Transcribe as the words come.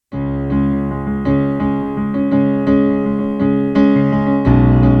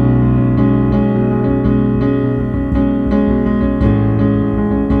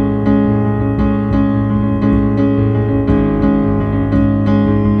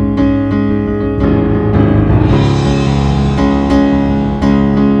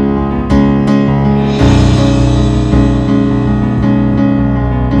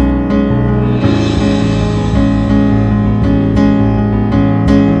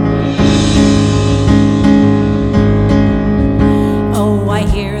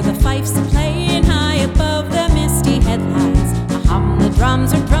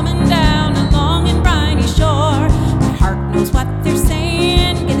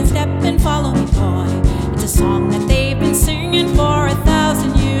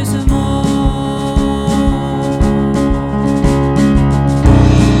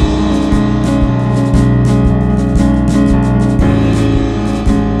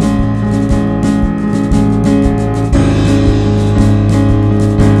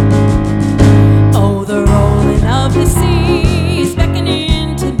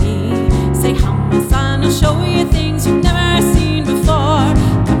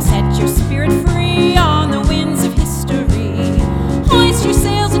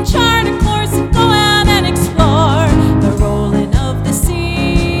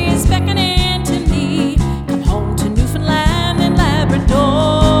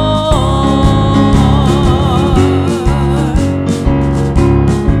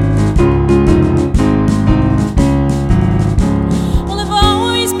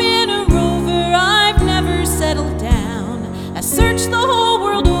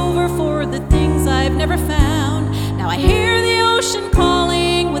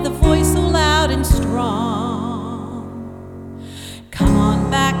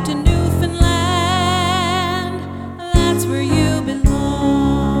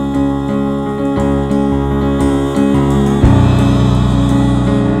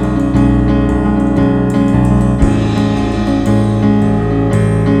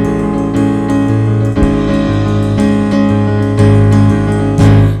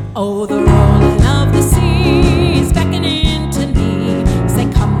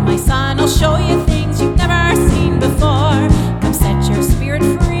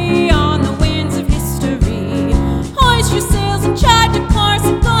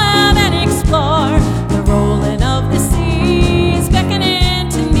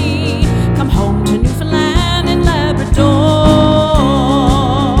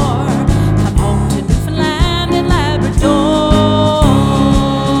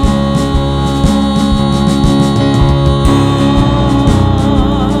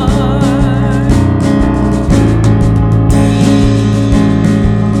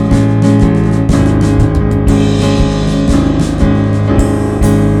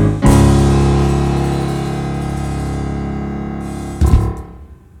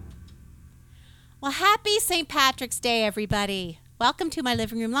St. Patrick's Day, everybody. Welcome to my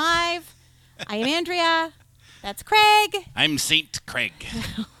living room live. I am Andrea. That's Craig. I'm St. Craig.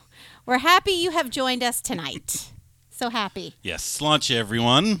 We're happy you have joined us tonight. So happy. Yes, sláinte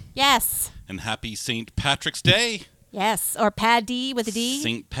everyone. Yes. And happy St. Patrick's Day. Yes, or Paddy with a D.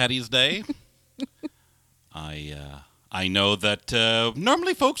 St. Paddy's Day. I know that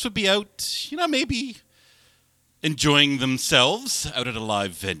normally folks would be out, maybe enjoying themselves out at a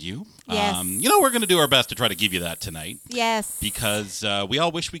live venue. Yes. We're going to do our best to try to give you that tonight. Yes. Because we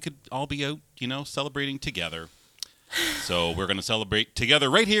all wish we could all be out, celebrating together. So we're going to celebrate together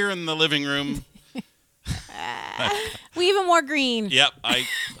right here in the living room. We even more green. Yep, I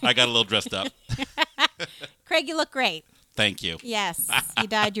got a little dressed up. Craig, you look great. Thank you. Yes. You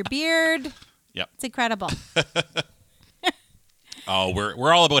dyed your beard. Yep. It's incredible. Oh,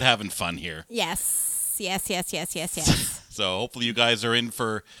 we're all about having fun here. Yes. Yes. So hopefully you guys are in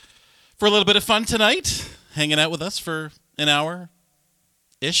for a little bit of fun tonight, hanging out with us for an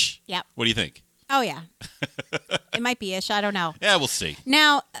hour-ish. Yep. What do you think? Oh, yeah. It might be ish. I don't know. Yeah, we'll see.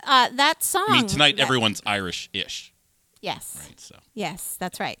 Now, that song. I mean, tonight everyone's Irish-ish. Yes. Right, so. Yes,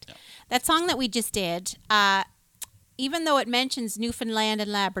 that's right. Yeah. That song that we just did, even though it mentions Newfoundland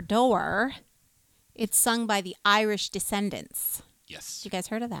and Labrador, it's sung by the Irish Descendants. Yes. You guys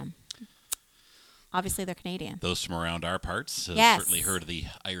heard of them? Obviously, they're Canadian. Those from around our parts have Yes. certainly heard of the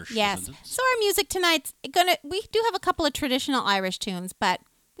Irish Yes. descendants. So our music tonight's we do have a couple of traditional Irish tunes, but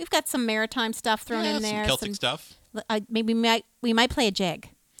we've got some maritime stuff thrown in there. Some Celtic stuff. Maybe we might play a jig.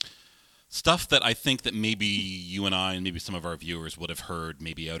 Stuff that I think that maybe you and I and maybe some of our viewers would have heard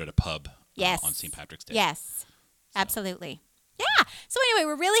maybe out at a pub Yes. on St. Patrick's Day. Yes, absolutely. Yeah. So anyway,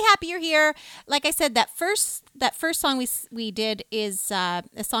 we're really happy you're here. Like I said, that first song we did is a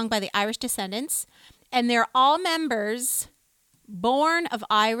song by the Irish Descendants, and they're all members born of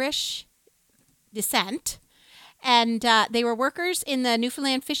Irish descent, and they were workers in the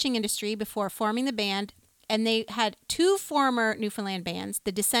Newfoundland fishing industry before forming the band. And they had two former Newfoundland bands,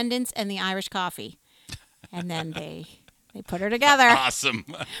 the Descendants and the Irish Coffee, and then they put her together. Awesome.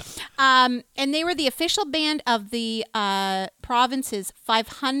 And they were the official band of the province's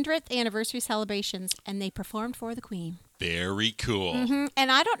 500th anniversary celebrations, and they performed for the Queen. Very cool. Mm-hmm.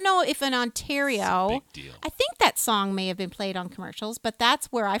 And I don't know if in Ontario, It's a big deal. I think that song may have been played on commercials, but that's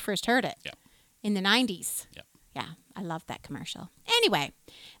where I first heard it. Yep. In the 90s. Yep. Yeah, I love that commercial. Anyway,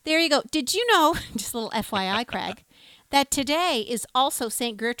 there you go. Did you know, just a little FYI, Craig, that today is also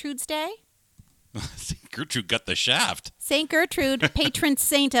St. Gertrude's Day? St. Gertrude got the shaft. St. Gertrude, patron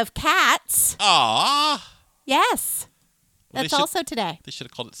saint of cats. Aww. Yes. Well, That's also today. They should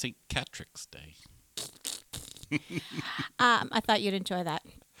have called it St. Catrick's Day. I thought you'd enjoy that.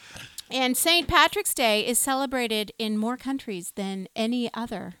 And St. Patrick's Day is celebrated in more countries than any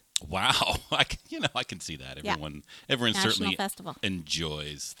other. Wow. I can see that. Everyone National certainly festival.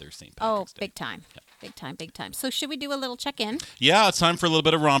 enjoys their St. Oh, Patrick's Day. big time. Yeah. Big time. So should we do a little check-in? Yeah, it's time for a little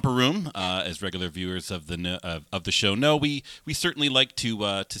bit of romper room. As regular viewers of the show know, we certainly like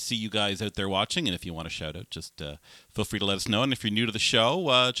to see you guys out there watching. And if you want to shout out, just feel free to let us know. And if you're new to the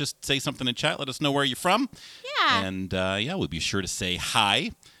show, just say something in chat. Let us know where you're from. Yeah. And we'll be sure to say hi.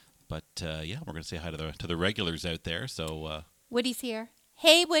 But we're going to say hi to the regulars out there. So Woody's here.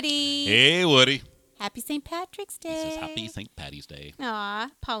 Hey, Woody. hey, Woody. Happy St. Patrick's Day. He says happy St. Patty's Day.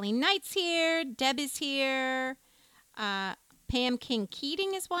 Aw, Pauline Knight's here. Deb is here. Pam King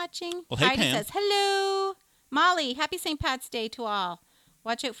Keating is watching. Well, hey, Heidi Pam. says, hello. Molly, happy St. Pat's Day to all.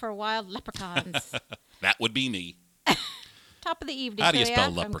 Watch out for wild leprechauns. That would be me. Top of the evening. How do you Julia spell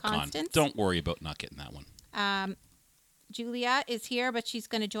from leprechaun? Constance. Don't worry about not getting that one. Julia is here, but she's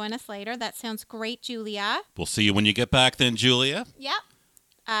going to join us later. That sounds great, Julia. We'll see you when you get back then, Julia. Yep.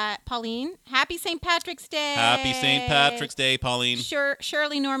 Pauline, happy St. Patrick's Day. Happy St. Patrick's Day, Pauline.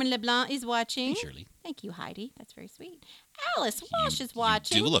 Shirley Norman LeBlanc is watching. Hey, Shirley. Thank you, Heidi. That's very sweet. Alice Walsh is You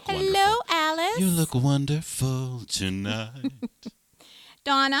watching. do look Hello, wonderful. Alice. You look wonderful tonight.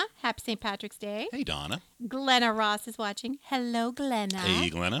 Donna, happy St. Patrick's Day. Hey, Donna. Glenna Ross is watching. Hello, Glenna. Hey,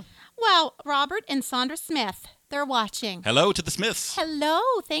 Glenna. Well, Robert and Sandra Smith, they're watching. Hello to the Smiths. Hello.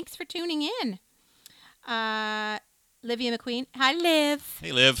 Thanks for tuning in. Livia McQueen. Hi, Liv.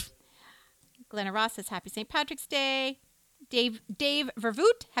 Hey, Liv. Glenna Ross says happy St. Patrick's Day. Dave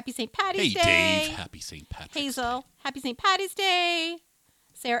Vervoot, happy St. Patty's Hey, Day. Dave. Happy St. Patrick's Hazel, Day. happy St. Patty's Day.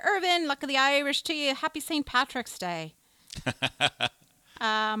 Sarah Irvin, luck of the Irish to you. Happy St. Patrick's Day.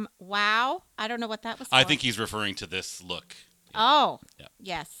 Wow. I don't know what that was for. I think he's referring to this look. Oh, Yeah.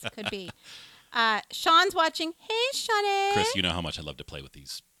 yes, could be. Sean's watching. Hey, Shawnee. Chris, you know how much I love to play with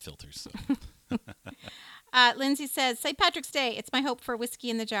these filters. So. Lindsay says, St. Patrick's Day. It's my hope for whiskey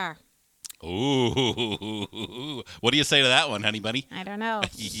in the jar. Ooh. What do you say to that one, honey bunny? I don't know.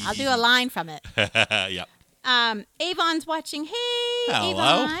 I'll do a line from it. Yep. Avon's watching. Hey,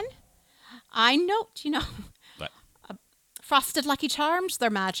 Hello. Avon. I know, you know, But Frosted Lucky Charms, they're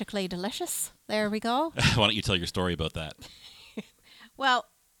magically delicious. There we go. why don't you tell your story about that? Well,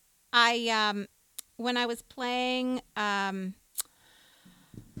 I when I was playing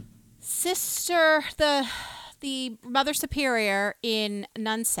Sister the Mother Superior in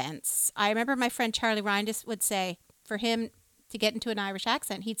Nonsense, I remember my friend Charlie Rindus would say for him to get into an Irish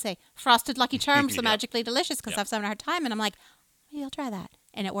accent, he'd say Frosted Lucky Charms, the Yep. magically delicious, because Yep. I was having a hard time, and I'm like, maybe I'll try that.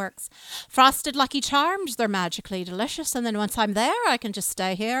 And it works. Frosted Lucky Charms, they're magically delicious. And then once I'm there, I can just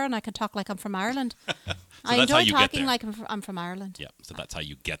stay here and I can talk like I'm from Ireland. I that's how enjoy you get talking there. like I'm from Ireland. Yeah, so that's how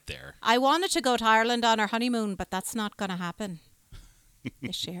you get there. I wanted to go to Ireland on our honeymoon, but that's not going to happen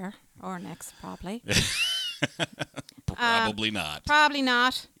this year or next, probably. Probably not. Probably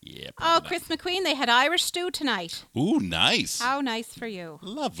not. Yeah, Oh, probably Chris McQueen, they had Irish stew tonight. not. Ooh, nice. How nice for you.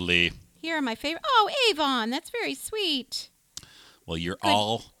 Lovely. Here are my favorite. Oh, Avon, that's very sweet. Well, you're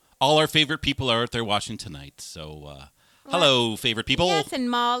all our favorite people are out there watching tonight. So, hello, favorite people. Yes, and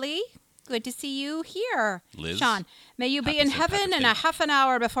Molly, good to see you here. Liz, Sean, may you be happy in St. heaven Patrick's in Day. a half an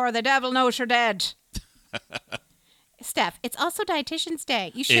hour before the devil knows you're dead. Steph, it's also Dietitian's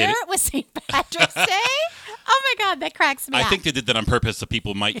Day. You share it with St. Patrick's Day? Oh my God, that cracks me I up. think they did that on purpose so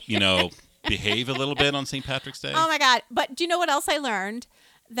people might, behave a little bit on St. Patrick's Day. Oh my God. But do you know what else I learned?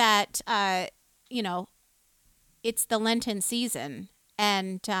 That, it's the Lenten season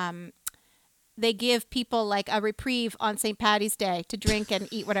and they give people like a reprieve on St. Patty's Day to drink and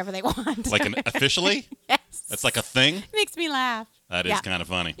eat whatever they want. Officially? Yes. That's like a thing? Makes me laugh. That is kind of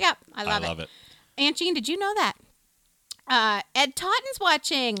funny. Yep, I love it. Aunt Jean, did you know that? Ed Totten's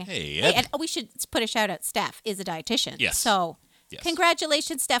watching. Hey, Ed. We should put a shout out. Steph is a dietitian. Yes. So, Yes.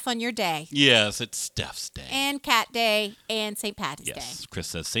 congratulations, Steph, on your day. Yes, it's Steph's Day. And Cat Day and St. Patty's Yes, Day. Chris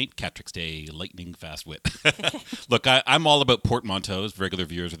says St. Patrick's Day, lightning fast wit. Look, I'm all about portmanteaus. Regular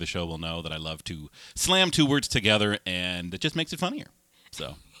viewers of the show will know that I love to slam two words together, and it just makes it funnier.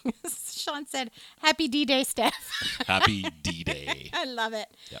 So, Sean said, Happy D-Day, Steph. happy D-Day. I love it.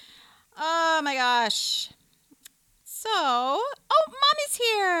 Yep. Oh, my gosh. So, Mom is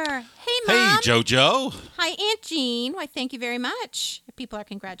here. Hey, Hey, Mom. JoJo. Hi, Aunt Jean. Why, thank you very much. People are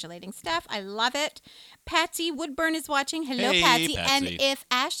congratulating Steph. I love it. Patsy Woodburn is watching. Hello, Hey, Patsy. Patsy. And if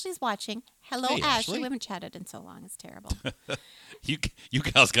Ashley's watching, hello, Hey, Ashley. Ashley. We haven't chatted in so long. It's terrible. You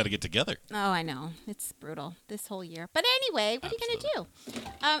gals got to get together. Oh, I know. It's brutal this whole year. But anyway, what are you going to do?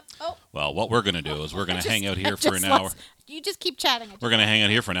 Well, what we're going to do is we're going to hang out here for an hour. You just keep chatting. We're going to hang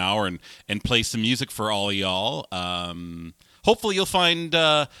out here for an hour and play some music for all of y'all. Hopefully you'll find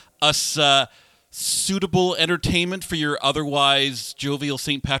us suitable entertainment for your otherwise jovial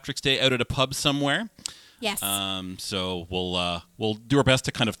St. Patrick's Day out at a pub somewhere. Yes. So we'll do our best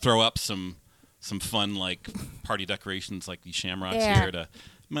to kind of throw up some fun like party decorations like these shamrocks There. here.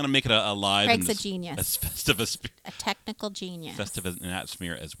 I'm going to make it a live Craig's and a genius. as festive a technical genius. an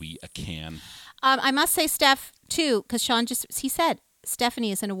atmosphere as we can. I must say, Steph, too, because Sean he said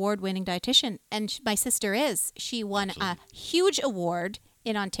Stephanie is an award-winning dietitian, and my sister is. She won a huge award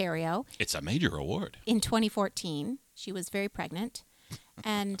in Ontario It's a major award. in 2014. She was very pregnant,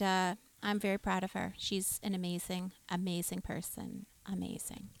 and I'm very proud of her. She's an amazing, amazing person.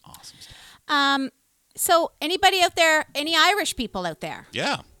 Amazing. Awesome stuff. So, anybody out there, any Irish people out there?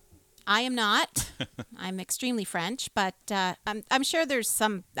 Yeah. I am not. I'm extremely French, but I'm sure there's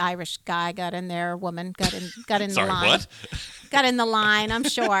some Irish guy got in there, woman got in Sorry, the line. what? Got in the line. I'm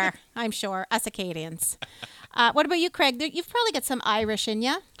sure. Us Acadians. What about you, Craig? You've probably got some Irish in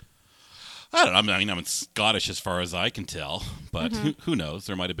you. I don't know. I mean, I'm Scottish as far as I can tell, but who knows?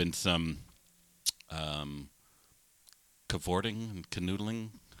 There might have been some cavorting and canoodling.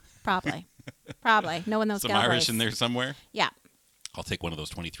 Probably. No one knows Some Irish Galbraith. in there somewhere. Yeah. I'll take one of those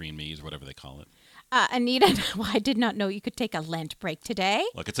 23andMe's or whatever they call it. Anita, well, I did not know you could take a Lent break today.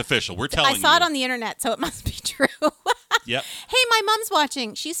 Look, it's official. We're telling I you. saw it on the internet, so it must be true. Yep. Hey, my mom's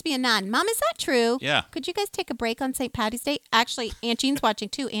watching. She used to be a nun. Mom, is that true? Yeah. Could you guys take a break on St. Patty's Day? Actually, Aunt Jean's watching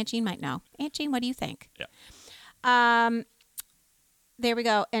too. Aunt Jean might know. Aunt Jean, what do you think? Yeah. There we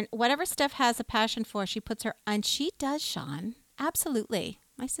go. And whatever Steph has a passion for, she puts her, and she does, Sean. Absolutely.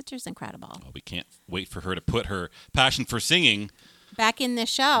 My sister's incredible. Well, we can't wait for her to put her passion for singing Back in this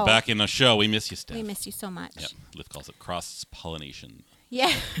show. back in the show. We miss you, Steph. We missed you so much. Yep. Liv calls it cross-pollination.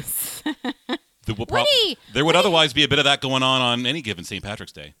 Yes. There would otherwise be a bit of that going on any given St.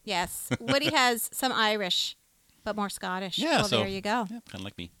 Patrick's Day. Yes. Woody has some Irish, but more Scottish. Yeah, Well, so there you go. Yeah, kind of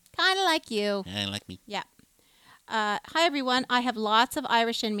like me. Kind of like you. Yeah, like me. Yeah. Hi, everyone. I have lots of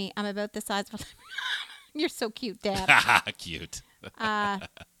Irish in me. I'm about the size of... You're so cute, Dad. Cute.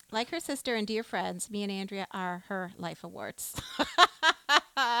 Like her sister and dear friends, me and Andrea are her life awards.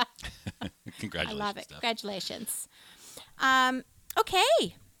 Congratulations. I love it. Steph. Congratulations.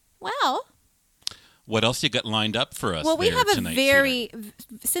 Okay. Well... What else you got lined up for us? Well, we have a tonight, very,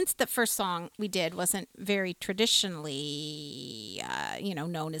 since the first song we did wasn't very traditionally,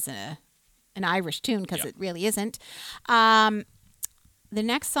 known as an Irish tune, because it really isn't. The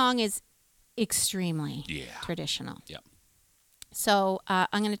next song is extremely traditional. Yeah. So I'm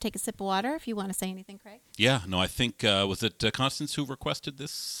going to take a sip of water if you want to say anything, Craig. Yeah, no, I think, was it Constance who requested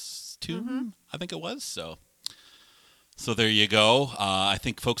this tune? Mm-hmm. I think it was, So there you go. I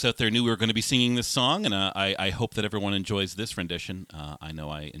think folks out there knew we were going to be singing this song, and I hope that everyone enjoys this rendition. I know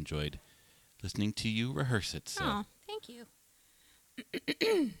I enjoyed listening to you rehearse it. So. Oh, thank you.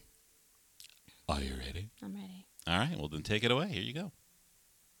 Are you ready? I'm ready. All right, well then take it away. Here you go.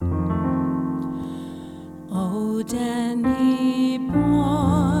 Oh, Danny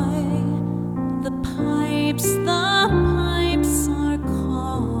boy, the pipes are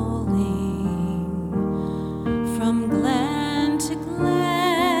calling from glen to glen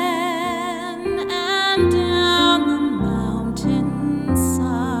and down the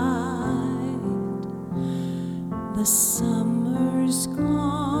mountainside. The summer's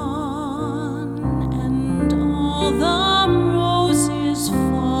gone and all the roses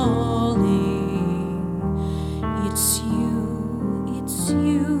falling. It's you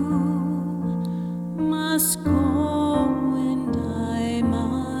must go and I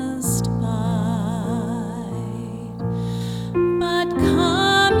must bide. But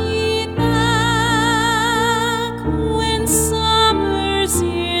come ye back when summer's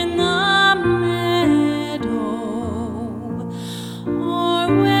in the meadow, or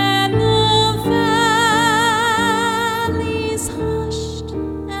when the valley's hushed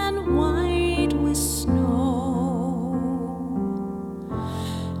and white with snow.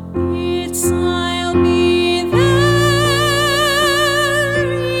 I'll be there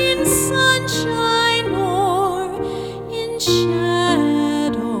in sunshine or in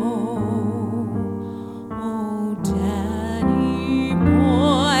shadow. Oh, Danny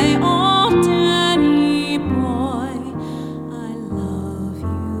boy, I love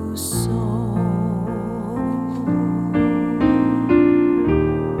you so.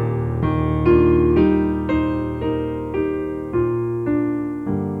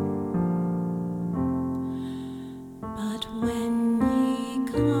 But when ye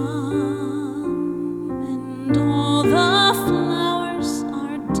come and all the flowers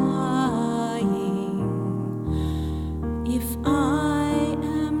are dying, if I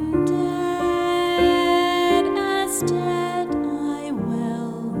am dead, as dead I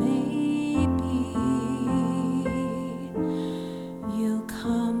well may be, you'll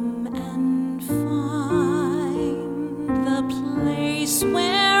come and find the place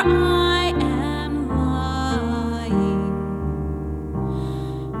where I am lying,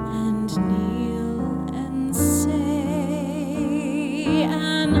 and kneel and say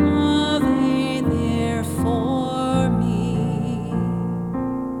an Ave there for me.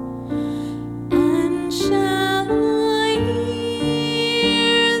 And shall I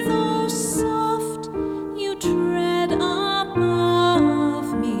hear, though soft, you tread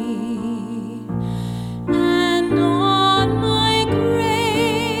above me, and on my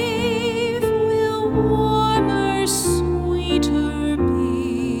grave will warmer, sweeter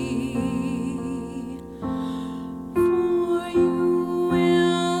be, for you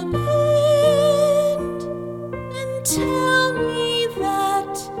will bend and tell me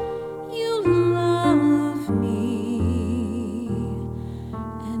that you love me,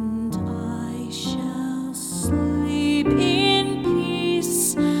 and I shall sleep in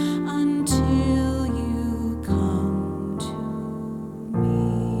peace until you come to me.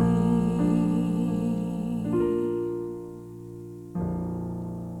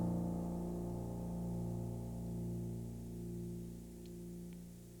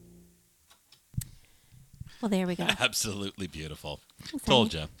 Well, there we go. Absolutely beautiful. Thanks,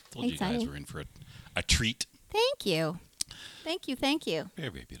 Told honey. you. Told Thanks, you guys honey. were in for a treat. Thank you. Thank you. Thank you. Very,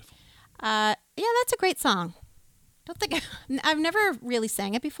 very beautiful. Yeah, that's a great song. Don't think I've never really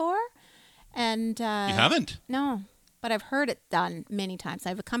sang it before, and You haven't? no, but I've heard it done many times.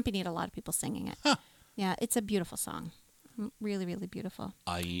 I've accompanied a lot of people singing it. Huh. Yeah, it's a beautiful song. Really, really beautiful.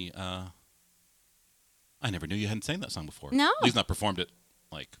 I never knew you hadn't sang that song before. No. At least not performed it,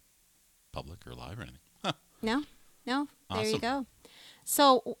 like, public or live or anything. Huh. No, there you Awesome. go.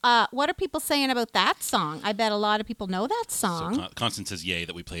 So, what are people saying about that song? I bet a lot of people know that song. So Constance says yay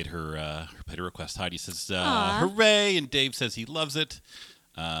that we played her request. Heidi says Aw. hooray, and Dave says he loves it.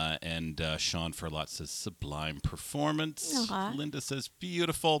 And Sean Furlot says sublime performance. Aw. Linda says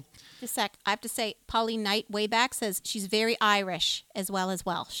beautiful. Just a sec. I have to say, Pauline Knight way back says she's very Irish as well as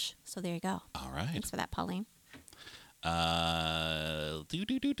Welsh. So there you go. All right. Thanks for that, Pauline.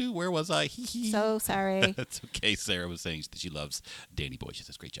 Where was I? So sorry. That's okay. Sarah was saying that she loves Danny Boy. She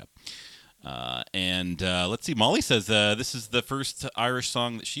says great job. And let's see. Molly says this is the first Irish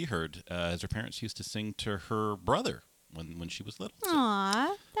song that she heard, as her parents used to sing to her brother when she was little. So,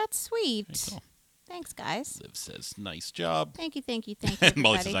 Aw, that's there sweet. you go. Thanks, guys. Liv says nice job. Thank you. And Everybody.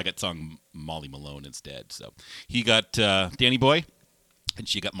 Molly says I got song Molly Malone instead. So he got Danny Boy, and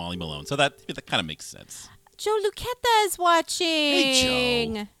she got Molly Malone. So that kind of makes sense. Joe Lucchetta is watching. Hey,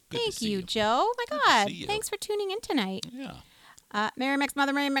 Joe. Good to Thank see you, you. Joe. Oh, my Good to God. see you. Thanks for tuning in tonight. Yeah. Mary Max,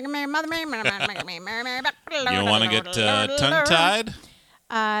 Mother Mary, Mary, Mary, Mother Mary, Mary, Mary, Mary, Mary. You don't want to get tongue-tied?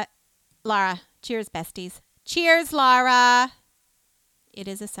 Laura, cheers, besties. Cheers, Laura. It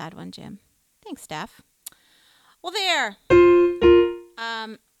is a sad one, Jim. Thanks, Steph. Well, there.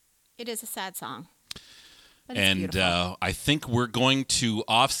 It is a sad song. But it's And beautiful. I think we're going to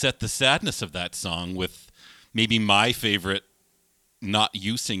offset the sadness of that song with maybe my favorite, not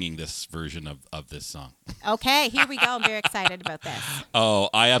you singing this version of this song. Okay, here we go. I'm very excited about this. Oh,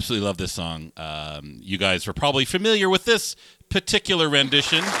 I absolutely love this song. You guys are probably familiar with this particular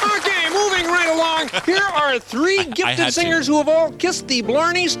rendition. Okay, moving right along. Here are three had gifted to. singers who have all kissed the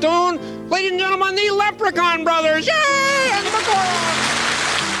Blarney Stone. Ladies and gentlemen, the Leprechaun Brothers. Yay! And the McCall.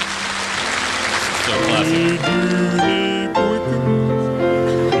 So classic.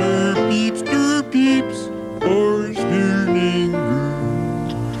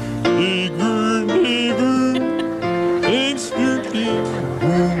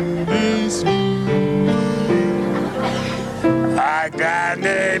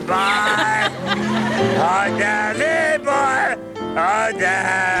 Danny boy, oh Danny boy, oh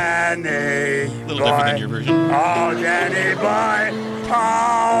Danny A little different than your version. Oh Danny boy,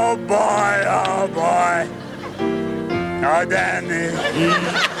 oh boy, oh boy, oh Danny.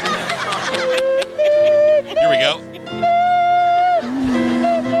 Here we go.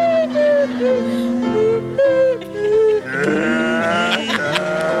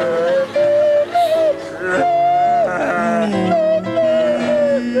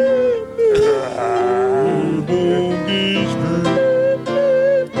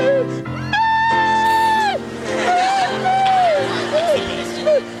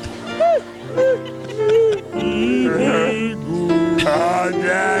 Oh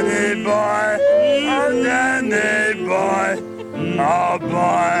Danny boy, oh Danny boy, oh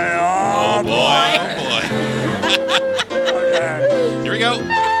boy, Oh oh boy, oh boy. boy. Here we go.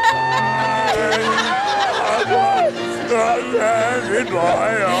 Oh, Danny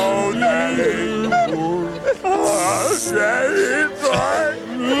boy, oh, Danny. Oh,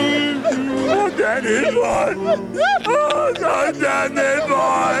 Danny boy. Oh, Danny boy. Oh, Danny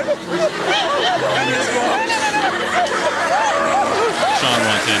boy. Sean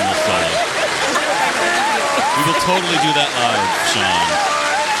wants animal solo. We will totally do that live, Sean.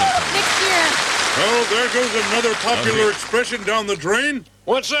 Next year. Oh, there goes another popular Okay. expression down the drain.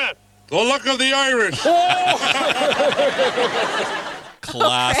 What's that? The luck of the Irish.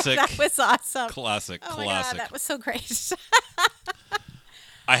 Classic. That was awesome. Classic. Oh my God, Classic. that was so great.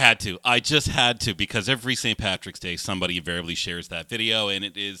 I had to. I just had to because every St. Patrick's Day somebody invariably shares that video, and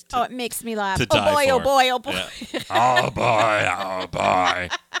it is Oh, it makes me laugh. to Oh die boy, for. oh boy, oh boy. Yeah. Oh boy, oh boy.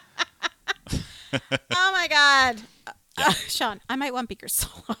 Oh my God. Sean, I might want bigger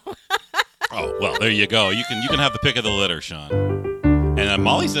solo. Oh well, there you go. You can have the pick of the litter, Sean. And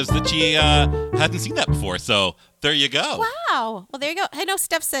Molly says that she hadn't seen that before, so there you go. Wow. Well, there you go. I know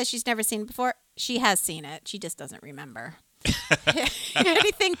Steph says she's never seen it before. She has seen it. She just doesn't remember.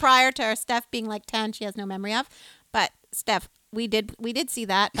 Anything prior to her Steph being like 10, she has no memory of. But Steph, we did see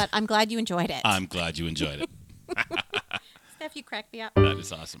that, but I'm glad you enjoyed it. I'm glad you enjoyed it. Steph, you cracked me up. That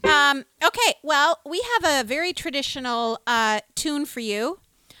is awesome. Okay, well, we have a very traditional tune for you.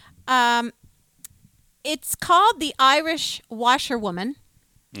 It's called the Irish Washerwoman.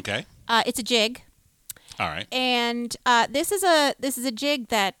 Okay. It's a jig. All right. And this is a jig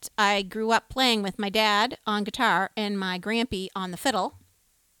that I grew up playing with my dad on guitar and my grampy on the fiddle.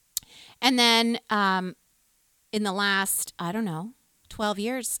 And then in the last, I don't know, 12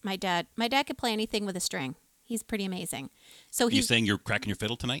 years, my dad could play anything with a string. He's pretty amazing. So Are you he's saying you're cracking your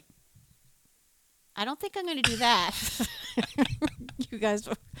fiddle tonight? I don't think I'm going to do that. You guys,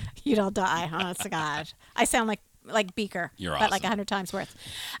 you'd all die, huh? It's God. I sound like like Beaker, You're but like awesome. 100 times worth.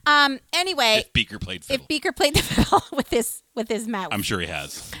 Anyway, If Beaker played fiddle. if Beaker played the fiddle with his mouth. I'm sure he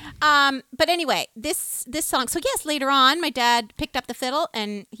has. But anyway, this song. So yes, later on, my dad picked up the fiddle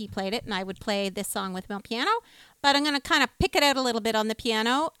and he played it, and I would play this song with my piano. But I'm going to kind of pick it out a little bit on the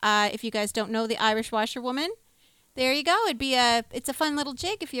piano. If you guys don't know the Irish Washerwoman, there you go. It's a fun little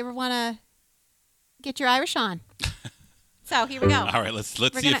jig if you ever want to get your Irish on. So here we go. All right, let's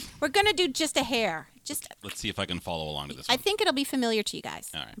see We're gonna do just a hair. let's see if I can follow along to this I one. think it'll be familiar to you guys.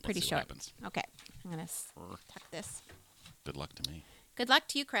 All right, I'm pretty let's see sure. what happens. Okay, I'm gonna tuck this. Good luck to me. Good luck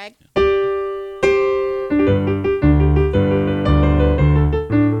to you, Craig.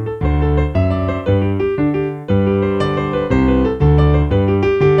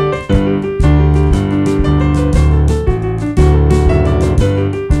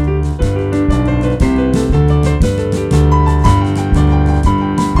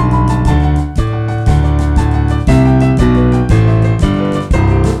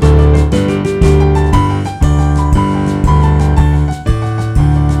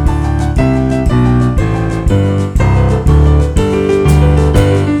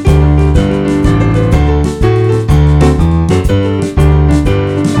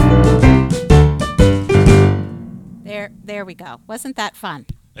 There we go. Wasn't that fun?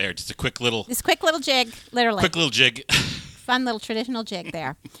 There, just a quick little This quick little jig, literally. jig. Fun little traditional jig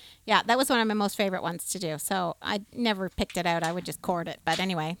there. Yeah, that was one of my most favorite ones to do. So I never picked it out. I would just chord it. But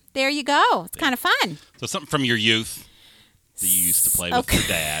anyway, there you go. It's kind of fun. So something from your youth that you used to play with Okay. your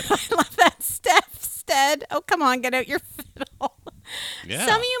dad. I love that, Steph Stead. Oh, come on, get out your fiddle. Yeah.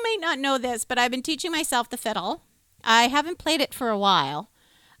 Some of you may not know this, but I've been teaching myself the fiddle. I haven't played it for a while,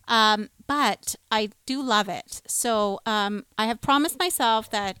 but I do love it. So I have promised myself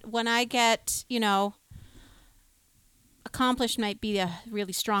that when I get, accomplished might be a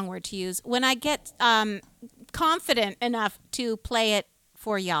really strong word to use. When I get confident enough to play it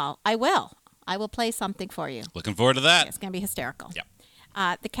for y'all, I will. I will play something for you. Looking forward to that. It's going to be hysterical. Yep.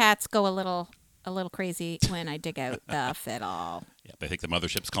 The cats go a little crazy when I dig out the fiddle. Yeah, they think the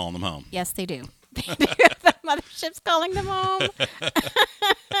mothership's calling them home. Yes, they do. The mothership's calling them home.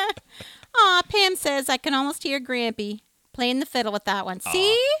 Aw, Pam says I can almost hear Grampy playing the fiddle with that one.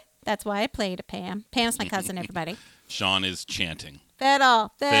 See? That's why I played it, Pam. Pam's my cousin, everybody. Sean is chanting.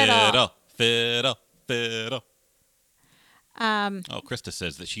 Fiddle, fiddle. Fiddle, fiddle, fiddle. Krista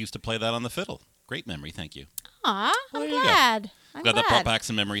says that she used to play that on the fiddle. Great memory, thank you. Aw, There I'm you go. glad. I'm Glad that brought glad. back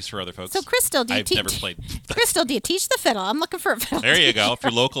some memories for other folks. So, Crystal, do you I've teach? never played. Crystal, do you teach the fiddle? I'm looking for a fiddle. There you teacher. go. If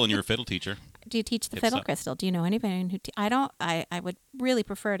you're local and you're a fiddle teacher. Do you teach the If fiddle, so. Crystal? Do you know anybody who? I don't. I would really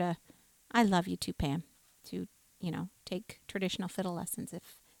prefer to. I love you too, Pam. To take traditional fiddle lessons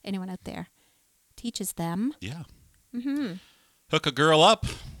if anyone out there teaches them. Yeah. Mm-hmm. Hook a girl up.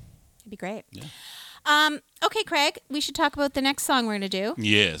 It'd be great. Yeah. Okay, Craig. We should talk about the next song we're going to do.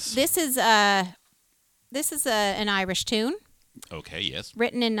 Yes. This is an Irish tune Okay, yes.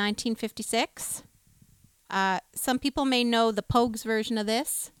 written in 1956. Some people may know the Pogues version of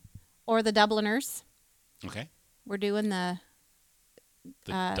this, or the Dubliners. Okay. We're doing the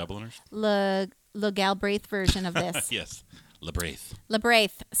The Dubliners? Le Galbraith version of this. Yes. LeBraith.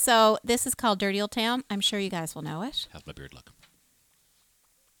 LeBraith. So this is called Dirty Old Town. I'm sure you guys will know it. How's my beard look?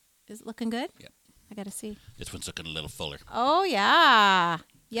 Is it looking good? Yep. I got to see. This one's looking a little fuller. Oh, yeah.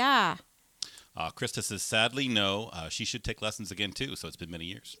 Yeah. Krista says, sadly, no. She should take lessons again, too, so it's been many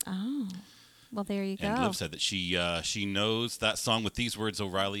years. Oh. Well, there you And go. Liv said that she knows that song with these words,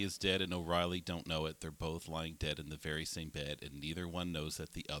 O'Reilly is dead and O'Reilly don't know it. They're both lying dead in the very same bed, and neither one knows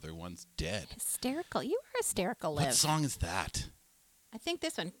that the other one's dead. Hysterical. You are hysterical, Liv. What song is that? I think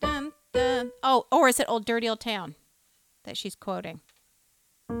this one. Dun, dun. Oh, or is it Old Dirty Old Town that she's quoting?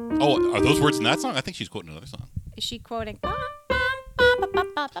 Oh, are those words in that song? I think she's quoting another song. Is she quoting? Well,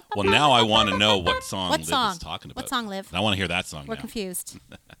 now I want to know what song What Liv song? is talking about. What song, Liv? And I want to hear that song We're now. confused.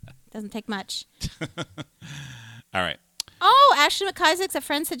 Doesn't take much. All right. Oh, Ashton McIsaac's a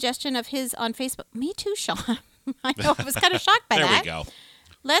friend suggestion of his on Facebook. Me too, Sean. I know. I was kind of shocked by There that. we go.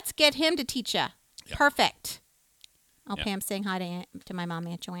 Let's get him to teach you. Yep. Perfect. Oh, Yep. Pam saying hi to my mom,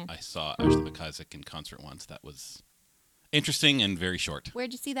 Aunt Joanne. I saw Ashley McIsaac in concert once. That was interesting and very short.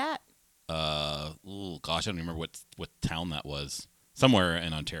 Where'd you see that? Gosh, I don't remember what town that was. Somewhere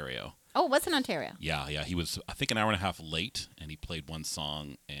in Ontario. Oh, it was in Ontario. Yeah. He was, I think, an hour and a half late, and he played one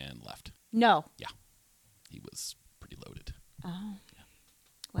song and left. No. Yeah. He was pretty loaded. Oh.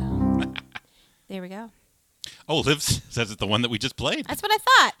 Well, there we go. Oh, Liv says it's the one that we just played. That's what I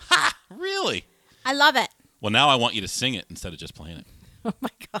thought. Ha! Really? I love it. Well, now I want you to sing it instead of just playing it. Oh, my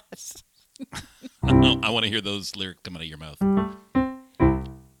gosh. I want to hear those lyrics come out of your mouth.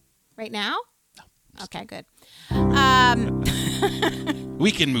 Right now? Okay, good.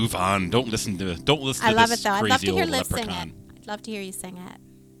 We can move on. Don't listen to I love it this though. I'd crazy love to hear old Liv sing leprechaun. it. I'd love to hear you sing it.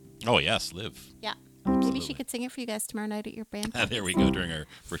 Oh yes, Liv. Yeah. Absolutely. Maybe she could sing it for you guys tomorrow night at your band. There we go during our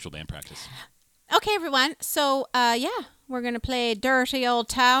virtual band practice. Okay, everyone. So, we're going to play Dirty Old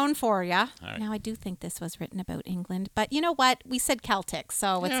Town for you. right. Now, I do think this was written about England, but you know what? We said Celtic,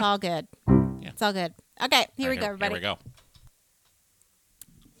 so it's Yeah. all good. Yeah. It's all good. Okay, here we go, everybody. Here we go.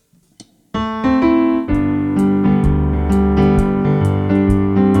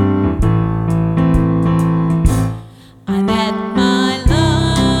 I met my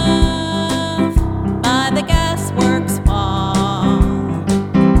love by the gasworks wall.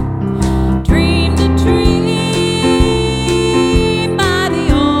 Dreamed a dream by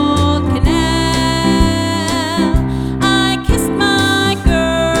the old canal. I kissed my girl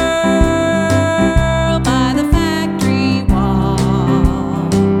by the factory wall.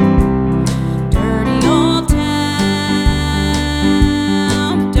 Dirty old town,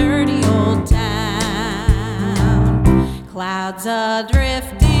 dirty old town. Clouds are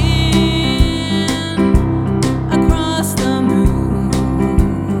drifting across the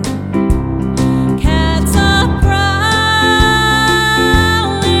moon. Cats are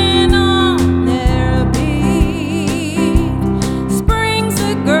prowling on their beat. Springs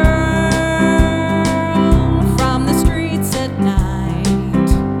a girl from the streets at night.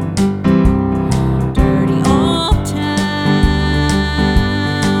 Dirty old town,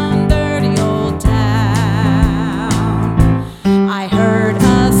 dirty old town. I heard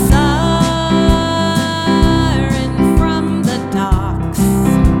a siren from the docks.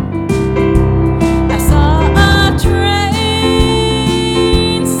 I saw a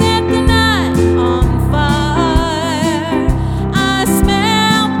train set the night on fire. I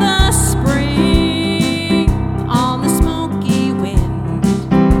smelled the spring on the smoky wind.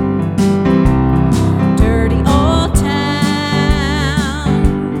 Dirty old town,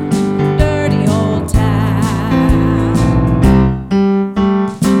 dirty old town.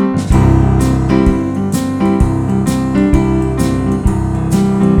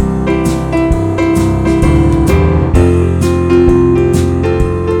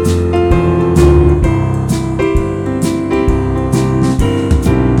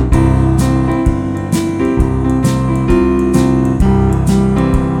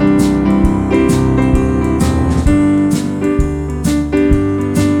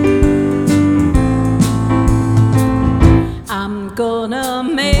 I'm gonna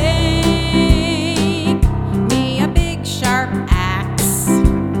make me a big sharp axe,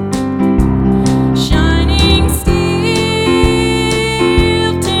 shining steel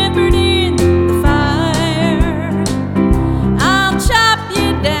tempered in the fire. I'll chop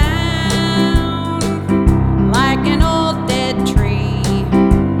you down like an old dead tree.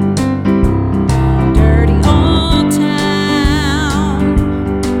 Dirty old town,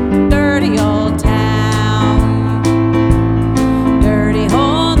 dirty old town. Dirty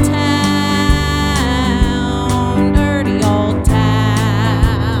old town, dirty old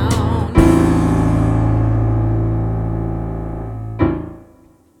town.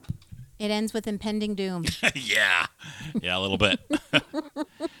 It ends with impending doom. Yeah, a little bit.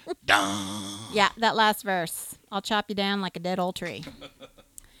 Dun. Yeah, that last verse. I'll chop you down like a dead old tree.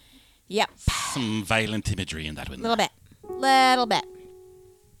 Yep, Some violent imagery in that one. little bit. Little bit.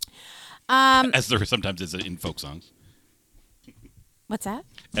 As there sometimes is in folk songs. What's that?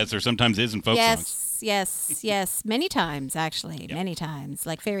 As there sometimes is in folk songs. Yes. Many times, actually. Many times.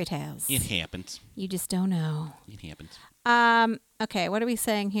 Like fairy tales. It happens. You just don't know. It happens. Okay, what are we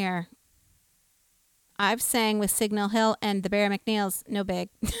saying here? I've sang with Signal Hill and the Barry McNeils. No big.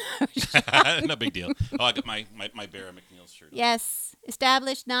 No big deal. Oh, I got my Barra McNeil's shirt on. Yes.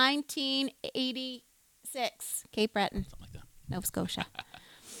 Established 1986. Cape Breton, Something like that. Nova Scotia.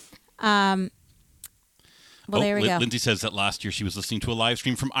 Well, there we go. Lindsay says that last year she was listening to a live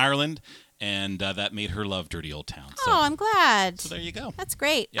stream from Ireland, and that made her love Dirty Old Town. So, Oh, I'm glad. so there you go. That's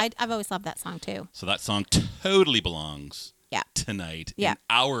great. Yep. I've always loved that song, too. So that song totally belongs Yeah. tonight Yeah. in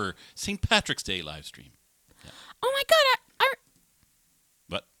our St. Patrick's Day live stream. Oh, my God.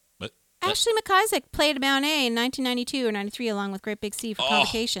 But Ashley McIsaac played Mount A in 1992 or 93 along with Great Big Sea for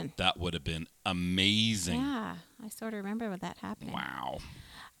Convocation. that would have been amazing. Yeah, I sort of remember with that happening. Wow.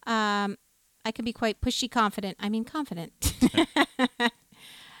 I can be quite pushy confident. Confident.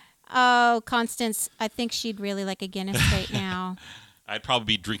 Oh, Constance, I think she'd really like a Guinness right now. I'd probably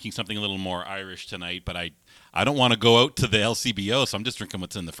be drinking something a little more Irish tonight, but I don't want to go out to the LCBO, so I'm just drinking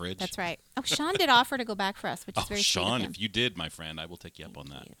what's in the fridge. That's right. Oh, Sean did offer to go back for us, which is Oh, very sweet of Sean, him. if you did, my friend, I will take you up on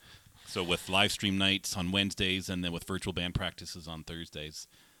that. you. So with live stream nights on Wednesdays and then with virtual band practices on Thursdays,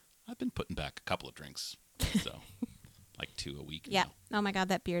 I've been putting back a couple of drinks, so like 2 a week. Yeah. now, Oh my God,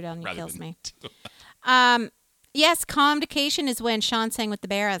 that beard on you rather kills than me. 2. Yes, Convocation is when Sean sang with the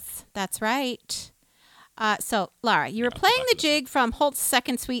Bears. That's right. So, Laura, you were Yeah, playing back the to this one. jig from Holt's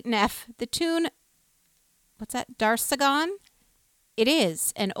Second Suite in F. The tune, what's that? Darsagon? It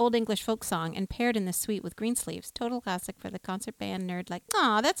is an old English folk song and paired in the suite with Greensleeves. Total classic for the concert band nerd. Like,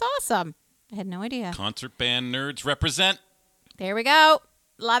 aw, that's awesome. I had no idea. Concert band nerds represent. There we go.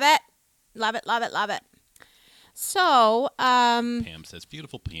 Love it. Love it, love it, love it. So, Pam says,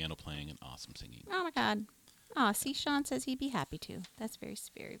 beautiful piano playing and awesome singing. oh my God. Oh, see, Sean says he'd be happy to. That's very,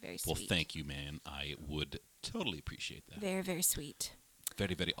 very, very sweet. Well, thank you, man. I would totally appreciate that. Very, very sweet.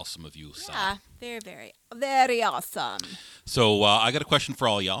 Very, very awesome of you, Sarah. Yeah, very, very, very awesome. So I got a question for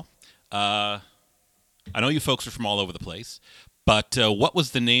all y'all. I know you folks are from all over the place, but what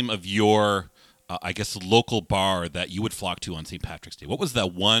was the name of your, I guess, local bar that you would flock to on St. Patrick's Day? What was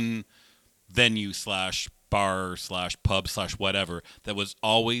that one venue / bar / pub / whatever that was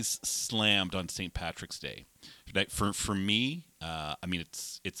always slammed on St. Patrick's Day? For me, I mean,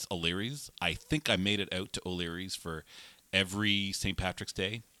 it's O'Leary's. I think I made it out to O'Leary's for every St. Patrick's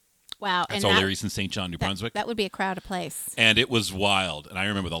Day. Wow. That's and O'Leary's in St. John, New Brunswick. That would be a crowded place. And it was wild. And I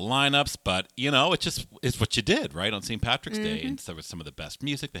remember the lineups, but, it's what you did, right, on St. Patrick's Day. And there was some of the best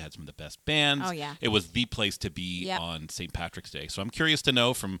music. They had some of the best bands. Oh, yeah. It was the place to be Yep. on St. Patrick's Day. So I'm curious to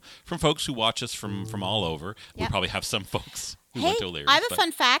know from folks who watch us from all over. We Yep. probably have some folks who Hey, went to O'Leary's. I have a but-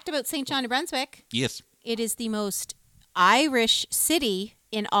 fun fact about St. John, New Brunswick. Yes. It is the most Irish city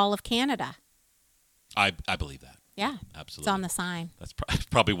in all of Canada. I believe that. Yeah. Absolutely. It's on the sign. That's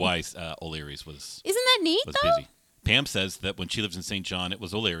probably why O'Leary's was Isn't that neat, though? busy. Pam says that when she lives in St. John, it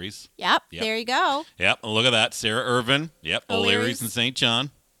was O'Leary's. Yep, Yep. there you go. Yep. And look at that. Sarah Irvin. Yep. O'Leary's. O'Leary's in St.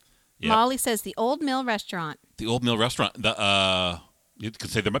 John. Yep. Molly says the Old Mill Restaurant. The Old Mill Restaurant. You could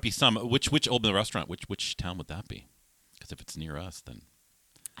say there might be some. Which Old Mill Restaurant? Which town would that be? Because if it's near us, then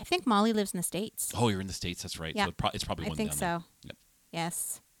I think Molly lives in the States. you're in the States. That's right. Yeah. So it's probably I one think down so. there. Yep.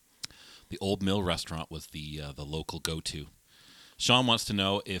 Yes. The Old Mill Restaurant was the local go-to. Sean wants to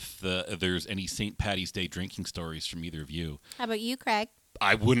know if there's any St. Patty's Day drinking stories from either of you. How about you, Craig?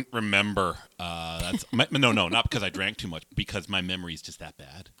 I wouldn't remember. No, not because I drank too much. Because my memory is just that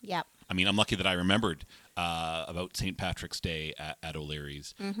bad. Yep. I mean, I'm lucky that I remembered about St. Patrick's Day at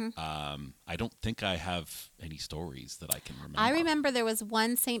O'Leary's. Mm-hmm. I don't think I have any stories that I can remember. I remember there was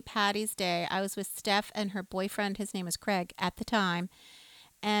one St. Patty's Day. I was with Steph and her boyfriend. His name was Craig at the time.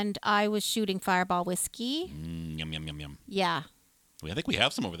 And I was shooting Fireball whiskey. Yum, yum, yum, yum. Yeah. I think we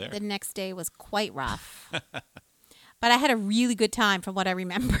have some over there. The next day was quite rough. But I had a really good time from what I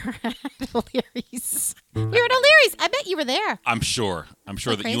remember at O'Leary's. We were at O'Leary's. I bet you were there. I'm sure that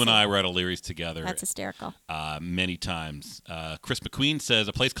crazy. you and I were at O'Leary's together That's hysterical. many times. Chris McQueen says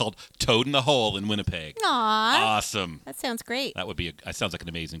a place called Toad in the Hole in Winnipeg. Aw. Awesome. That sounds great. That would be. Sounds like an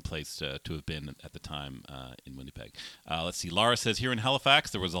amazing place to have been at the time in Winnipeg. Let's see. Laura says here in Halifax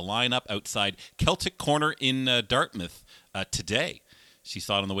there was a lineup outside Celtic Corner in Dartmouth today. She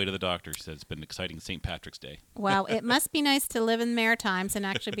saw it on the way to the doctor. She said it's been an exciting St. Patrick's Day. Well, it must be nice to live in the Maritimes and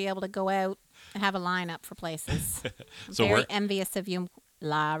actually be able to go out and have a lineup for places. I'm So very we're- envious of you,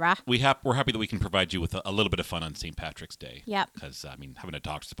 Lara. We're happy that we can provide you with a little bit of fun on St. Patrick's Day. Yep. Because I mean, having a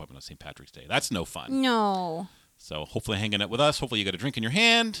doctor's appointment on St. Patrick's Day, that's no fun. No. So hopefully, hanging out with us. Hopefully, you got a drink in your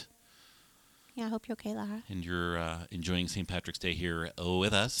hand. Yeah, I hope you're okay, Lara. And you're enjoying St. Patrick's Day here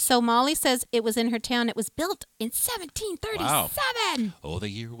with us. So Molly says it was in her town. It was built in 1737. Oh, the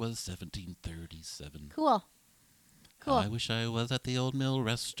year was 1737. Cool. Cool. I wish I was at the Old Mill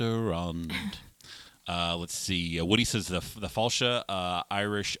Restaurant. Let's see. Woody says the Falsha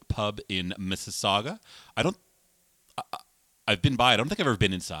Irish pub in Mississauga. I've been by. I don't think I've ever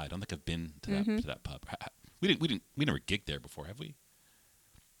been inside. I don't think I've been to that pub. We never gigged there before, have we?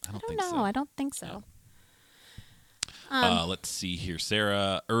 I don't think know. so. I don't think so. Let's see here.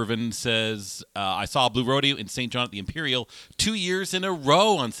 Sarah Irvin says, I saw Blue Rodeo in St. John at the Imperial 2 years in a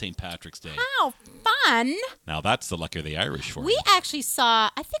row on St. Patrick's Day. How fun. Now, that's the luck of the Irish for We you. actually saw,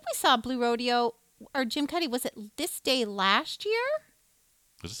 I think we saw Blue Rodeo, or Jim Cuddy, was it this day last year?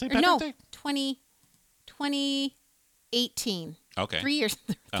 Was it St. Or Patrick's no, Day? 2018. Okay. 3 years,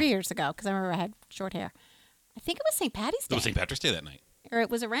 3 years ago, because I remember I had short hair. I think it was St. Patty's It Day. was St. Patrick's Day that night. Or it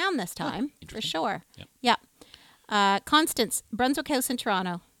was around this time, for interesting. sure. Yep. Yeah. Constance, Brunswick House in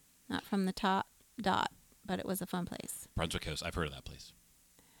Toronto. Not from the top dot, but it was a fun place. Brunswick House. I've heard of that place.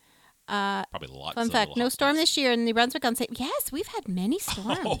 Probably lots Fun of fact, little no hot storm spots. this year in New Brunswick on St. Yes, we've had many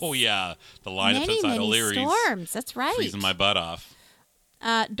storms. Oh, yeah. The lineups many, outside many O'Leary's. storms. That's right. Freezing my butt off.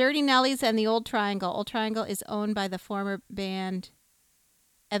 Dirty Nellies and the Old Triangle. Old Triangle is owned by the former band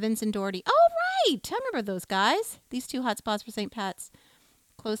Evans and Doherty. Oh, right. I remember those guys. These two hotspots for St. Pat's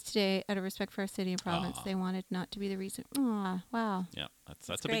closed today out of respect for our city and province. They wanted not to be the reason. Aw, wow. Yeah, that's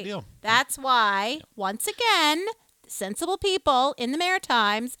a Great. big deal. That's why, once again, sensible people in the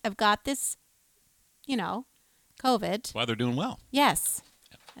Maritimes have got this, COVID. That's why they're doing well. Yes,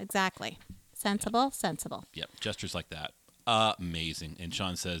 exactly. Sensible. Yep, gestures like that. Amazing. And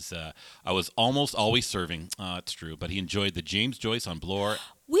Sean says, I was almost always serving. It's true, but he enjoyed the James Joyce on Bloor.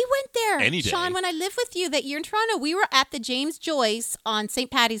 We went there, Any day. Sean, when I lived with you that year in Toronto. We were at the James Joyce on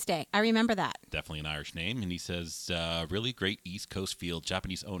St. Paddy's Day. I remember that. Definitely an Irish name. And he says, really great East Coast feel.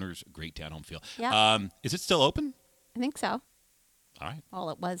 Japanese owners, great down-home feel. Yeah. Is it still open? I think so. All right. Well,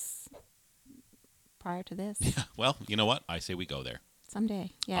 it was prior to this. Well, you know what? I say we go there.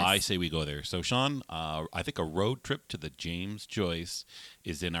 Someday, yes. I say we go there. So, Sean, I think a road trip to the James Joyce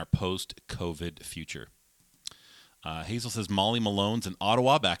is in our post-COVID future. Hazel says Molly Malone's in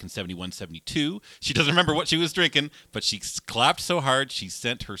Ottawa back in 71, 72. She doesn't remember what she was drinking, but she clapped so hard she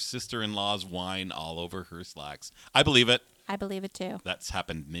sent her sister-in-law's wine all over her slacks. I believe it. I believe it too. That's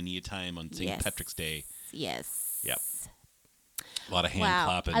happened many a time on St. Yes. Patrick's Day. Yes. Yep. A lot of hand Wow.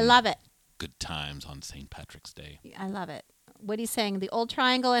 clapping. I love it. Good times on St. Patrick's Day. I love it. What he's saying, the Old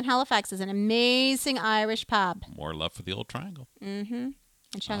Triangle in Halifax is an amazing Irish pub. More love for the old triangle. And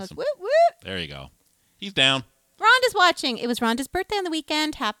Sean Awesome. goes, whoop, whoop. There you go. He's down. Rhonda's watching. It was Rhonda's birthday on the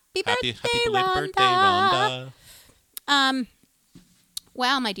weekend. Happy Happy birthday, belated Rhonda. birthday, Rhonda.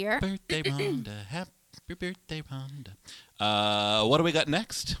 Well, my dear. Birthday, Rhonda. Happy birthday, Rhonda. What do we got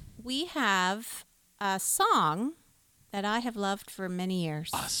next? We have a song that I have loved for many years.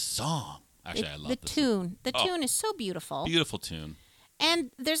 A song. Actually, I love the this. tune. The Oh. tune is so beautiful. Beautiful tune.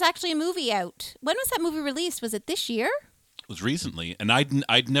 And there's actually a movie out. When was that movie released? Was it this year? It was recently, and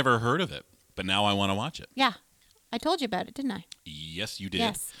I'd never heard of it, but now I want to watch it. Yeah. I told you about it, didn't I? Yes, you did.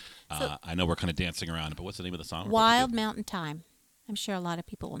 Yes. So- I know we're kind of dancing around it, but what's the name of the song? Wild Mountain Time. I'm sure a lot of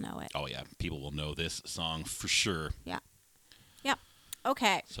people will know it. Oh, yeah. People will know this song for sure. Yeah. Yep.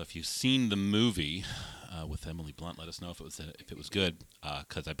 Okay. So if you've seen the movie with Emily Blunt, let us know if it was good,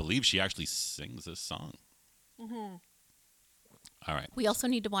 because I believe she actually sings this song. Mm-hmm. All right. We also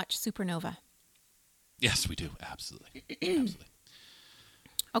need to watch Supernova. Yes, we do. Absolutely. Absolutely.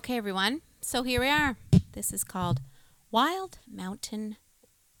 Okay, everyone. So here we are. This is called Wild Mountain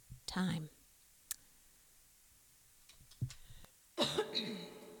Time.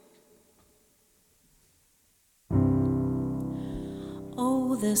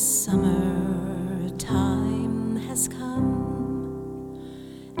 Oh, the summer time has come,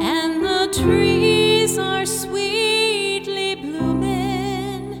 and the trees are sweetly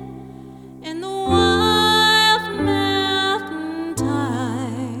blooming, and the wild mountain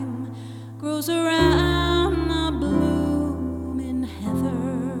thyme grows around the blooming heather.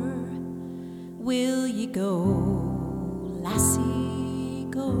 Will ye go, lassie,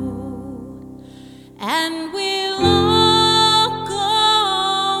 go? And we'll all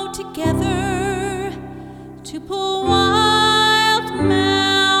go together to pull wild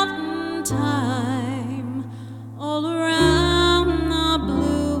mountain time all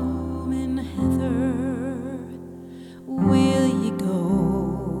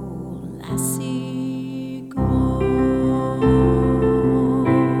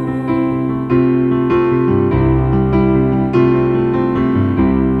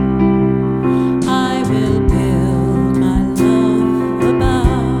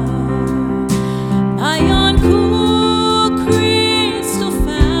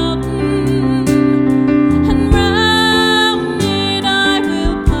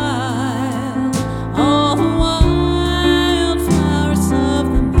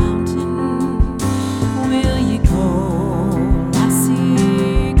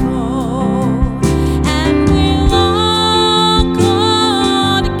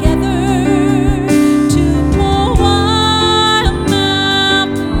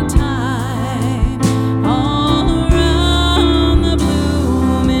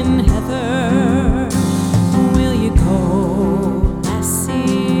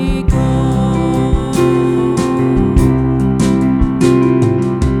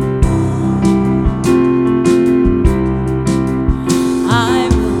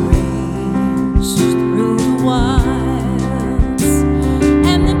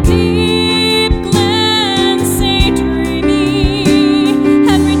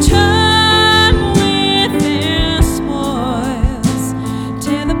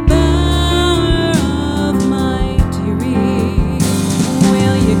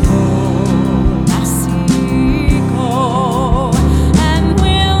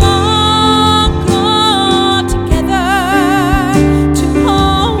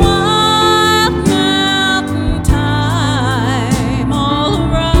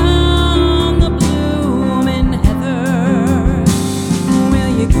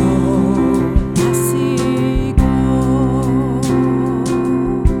lassie, go.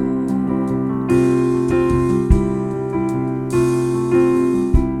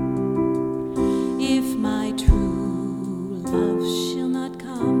 If my true love shall not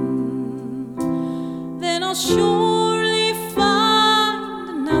come, then I'll surely find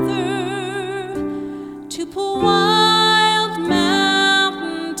another to pull wild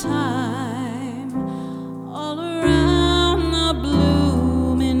mountain thyme all around the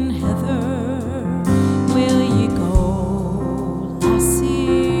blooming heather. Will ye go,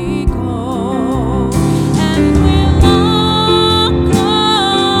 lassie, go? And we'll all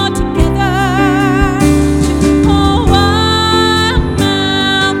go together to pull wild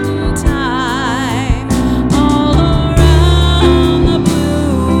mountain thyme all around the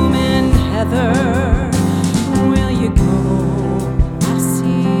blooming heather. Will you go,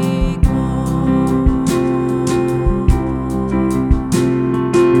 lassie, go?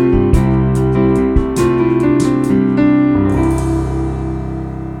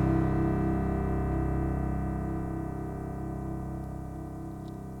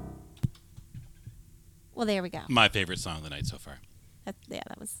 Well, there we go. My favorite song of the night so far. That's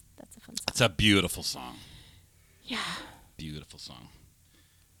a fun song. It's a beautiful song. Yeah. Beautiful song.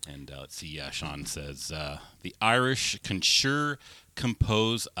 And let's see, Sean says, the Irish can sure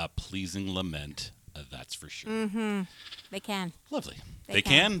compose a pleasing lament. That's for sure. They can. Lovely. They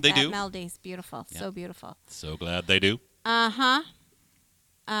can. They That do. melody's beautiful. So beautiful. So glad they do. Uh-huh.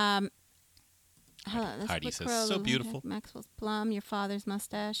 Hold on, Heidi let's says, look for a so little- beautiful. Maxwell's plum, your father's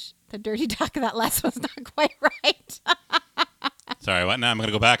mustache. The dirty duck, that last one's not quite right. Sorry, what? Now I'm going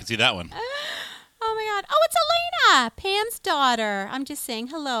to go back and see that one. Oh my God. Oh, it's Elena, Pam's daughter. I'm just saying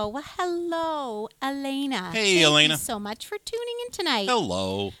hello. Well, hello, Elena. Hey, Thank Elena. you so much for tuning in tonight.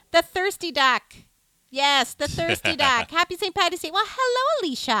 Hello. The thirsty duck. Yes, the thirsty duck. Happy St. Patty's Day. Well, hello,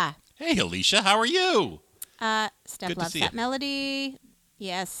 Alicia. Hey, Alicia. How are you? Steph Good to loves see that ya. melody.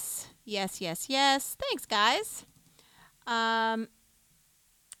 Yes. Thanks, guys. Lovely.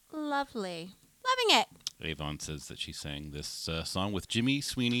 Loving it. Avon says that she sang this song with Jimmy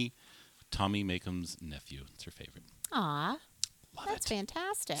Sweeney, Tommy Makeham's nephew. It's her favorite. Aw, Love that's it.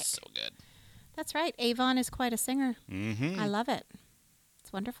 fantastic. So good. That's right. Avon is quite a singer. Mm-hmm. I love it.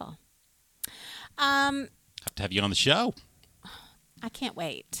 It's wonderful. Have to have you on the show. I can't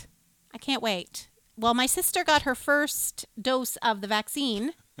wait. Well, my sister got her first dose of the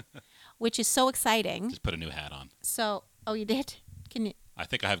vaccine, which is so exciting. Just put a new hat on. So, oh, you did? Can you? I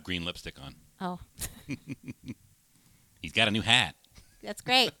think I have green lipstick on. Oh, He's got a new hat. that's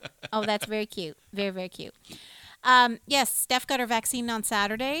great. Oh, that's very cute. Very, very cute. Yes, Steph got her vaccine on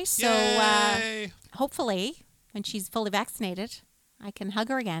Saturday. So Yay! hopefully, when she's fully vaccinated, I can hug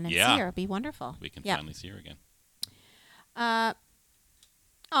her again and Yeah. see her. It'd be wonderful. We can Yep. finally see her again.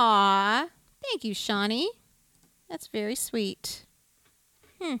 Aw, thank you, Shawnee. That's very sweet.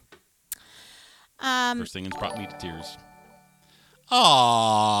 Her singing's brought me to tears.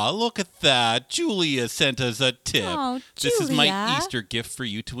 Aw, look at that. Julia sent us a tip. Oh, This is my Julia. Easter gift for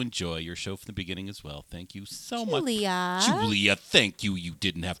you to enjoy your show from the beginning as well. Thank you so much. Julia. Julia, thank you. You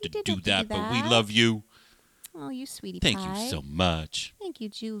didn't have to didn't do have to that, do but we that. love you. Oh, you sweetie Thank pie. you so much. Thank you,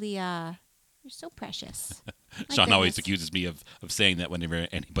 Julia. You're so precious. My Sean always goodness. accuses me of saying that whenever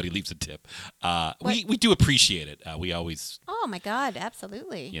anybody leaves a tip. We do appreciate it. We always, Oh my God,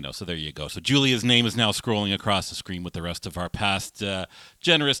 absolutely. so there you go. So Julia's name is now scrolling across the screen with the rest of our past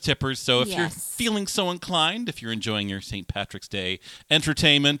generous tippers. So if you're Yes. feeling so inclined, if you're enjoying your St. Patrick's Day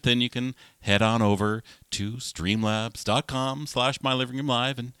entertainment, then you can head on over to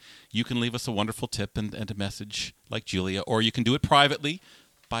streamlabs.com/MyLivingRoomLive and you can leave us a wonderful tip and a message like Julia, or you can do it privately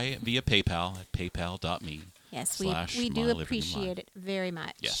via PayPal at paypal.me. Yes, we do /MyLivingRoomLive. appreciate it very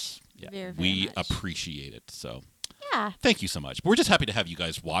much. Yes. Yeah. Very, very we much. appreciate it. So Yeah. thank you so much. We're just happy to have you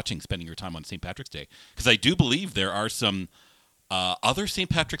guys watching, spending your time on St. Patrick's Day. Because I do believe there are some other St.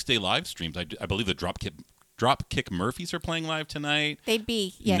 Patrick's Day live streams. I believe the Dropkick Murphys are playing live tonight. They'd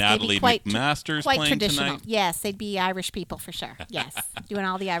be, yes, Natalie they'd be quite, McMaster's quite playing traditional. tonight. Yes, they'd be Irish people for sure. Yes, doing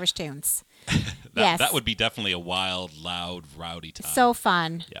all the Irish tunes. That, yes. that would be definitely a wild, loud, rowdy time. So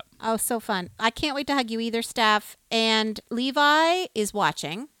fun. Yep. Oh, so fun. I can't wait to hug you either, Steph. And Levi is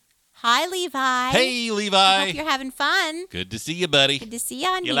watching. Hi, Levi. Hey, I Levi. hope you're having fun. Good to see you, buddy. Good to see you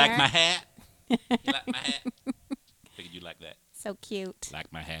on You here. like my hat? You like my hat? Figured you like that. So cute.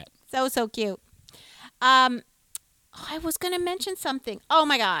 Like my hat. So cute. I was going to mention something. Oh,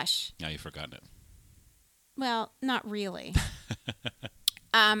 my gosh. Now you've forgotten it. Well, not really.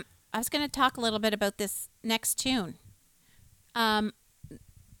 I was going to talk a little bit about this next tune.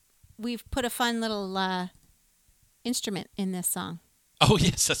 We've put a fun little instrument in this song. Oh,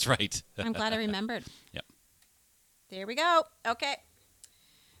 yes, that's right. I'm glad I remembered. Yep. There we go. Okay.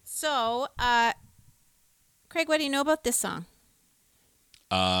 So, Craig, what do you know about this song?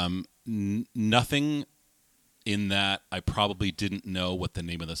 Nothing in that I probably didn't know what the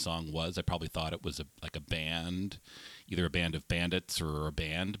name of the song was. I probably thought it was like a band, either a band of bandits or a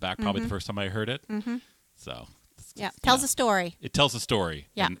band back probably the first time I heard it. Mm-hmm. So, Yeah, tells a story. It tells a story.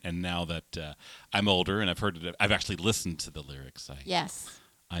 Yeah. And now that I'm older and I've heard it, I've actually listened to the lyrics. Yes.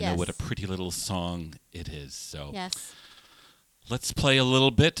 I know what a pretty little song it is. So Yes. let's play a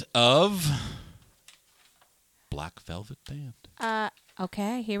little bit of Black Velvet Band.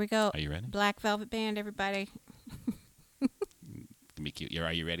 Okay, here we go. Are you ready? Black Velvet Band, everybody. Be cute.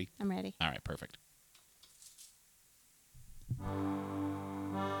 Are you ready? I'm ready. All right, perfect.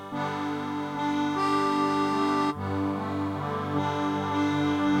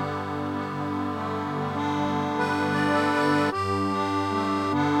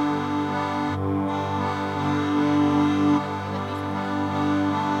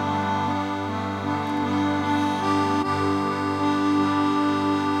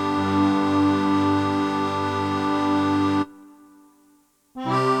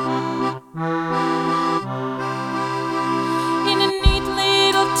 In a neat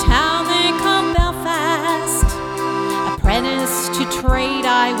little town they call Belfast, apprentice to trade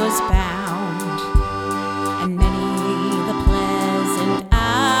I was bound, and many the pleasant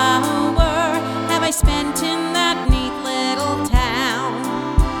hour have I spent in that neat little town.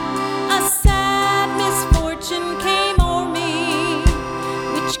 A sad misfortune came o'er me,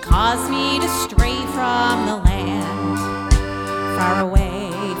 which caused me to stray from the land, far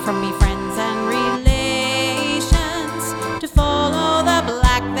away from me friends and relations, to follow the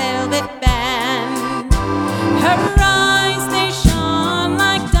Black Velvet Band. Her eyes, they shone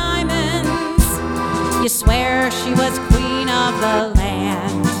like diamonds. You swear she was queen of the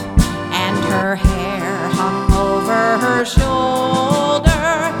land, and her hair hung over her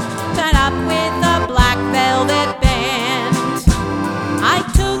shoulder, tied up with a black velvet band. I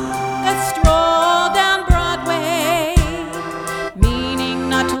took a stroll down Broadway, meaning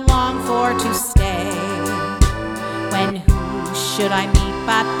not too long for to stay, when who should I meet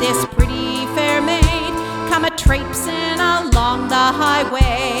but this pretty fair maid, come a-traipsing along the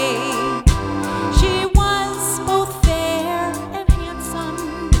highway. She was both fair and handsome,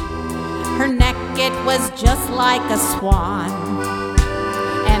 her neck it was just like a swan,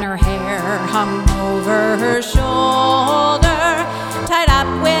 and her hair hung over her shoulder, tied up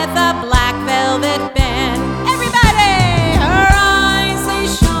with a black velvet band. Everybody! Her eyes, they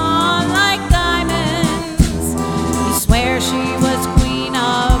shone like diamonds. You swear she was queen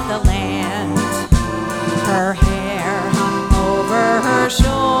of the land. Her hair hung over her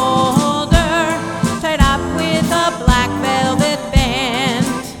shoulder, tied up with a black velvet band.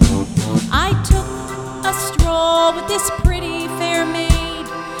 I took a stroll with this pretty fair maid,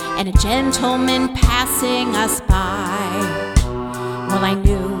 and a gentleman passing us by. Well, I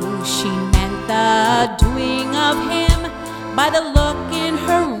knew she meant the doing of him by the look in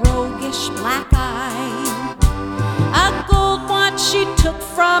her roguish black eye. A gold watch she took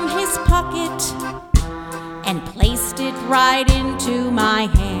from his pocket and placed it right into my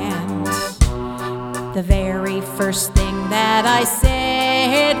hand. The very first thing that I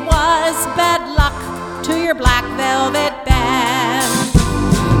said was, "Bad luck to your black velvet band."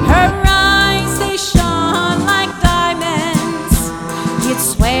 Her eyes, they shone like diamonds. You'd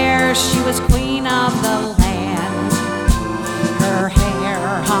swear she was queen of the land. Her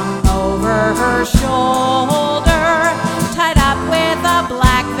hair hung over her shoulder, tied up with a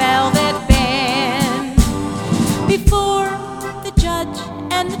black velvet band. Before the judge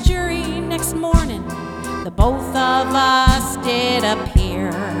and the jury next morning, the both of us did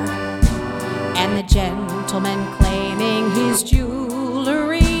appear, and the gentleman claiming his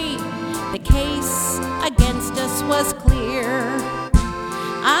jewelry, the case against us was clear.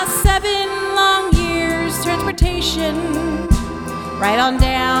 7 long years transportation, right on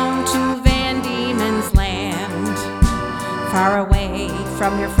down to Van Diemen's Land, far away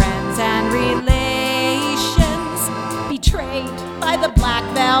from your friends and relations, betrayed by the Black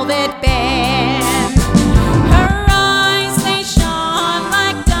Velvet Band. Her eyes, they shone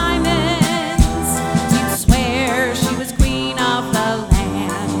like diamonds. You'd swear she was queen of the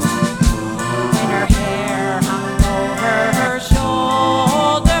land, when her hair hung over her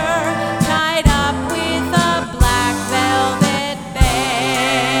shoulder, tied up with a black velvet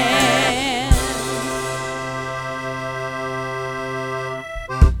band.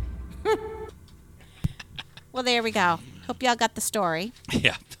 Well, there we go. Hope y'all got the story.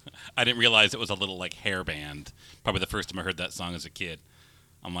 Yeah. I didn't realize it was a little like hair band. Probably the first time I heard that song as a kid.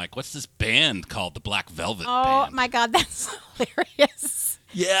 I'm like, what's this band called? The Black Velvet Oh Band. my God, that's hilarious.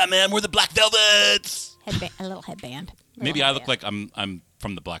 Yeah, man, we're the Black Velvets. A little headband. Maybe I look like I'm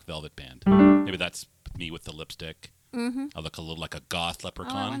from the Black Velvet Band. Maybe that's me with the lipstick. Mm-hmm. I look a little like a goth Oh, I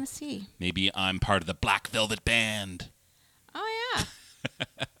leprechaun. want to see. Maybe I'm part of the Black Velvet Band. Oh yeah.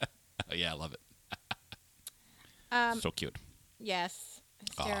 Oh, yeah, I love it. So cute. Yes.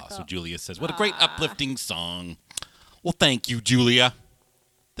 Aw, Hysterical. so Julia says, what a great uplifting song. Well, thank you, Julia.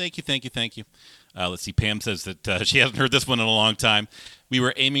 Thank you. Let's see. Pam says that she hasn't heard this one in a long time. We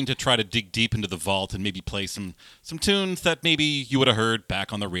were aiming to try to dig deep into the vault and maybe play some tunes that maybe you would have heard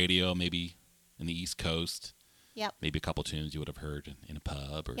back on the radio, maybe in the East Coast. Yep. Maybe a couple tunes you would have heard in a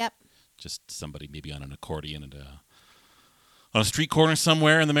pub or Yep. just somebody maybe on an accordion on a street corner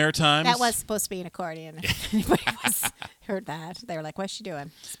somewhere in the Maritimes. That was supposed to be an accordion. If anybody heard that, they were like, "What's she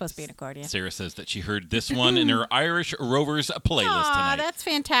doing?" It's supposed to be an accordion. Sarah says that she heard this one in her Irish Rovers playlist Aw, tonight. that's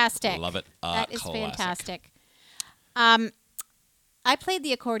fantastic. Love it. That is Classic. fantastic. I played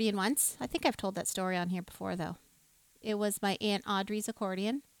the accordion once. I think I've told that story on here before, though. It was my Aunt Audrey's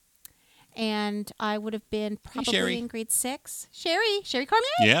accordion. And I would have been Sherry. probably in grade 6. Sherry Cormier?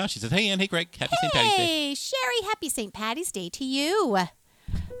 Yeah, she says, hey, Ann, hey, Greg. Happy St. Patty's Day. Hey, Sherry, happy St. Patty's Day to you.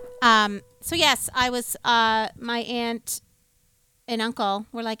 So, yes, I was, my aunt and uncle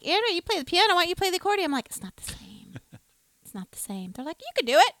were like, Andrew, you play the piano. Why don't you play the accordion? I'm like, it's not the same. It's not the same. They're like, you could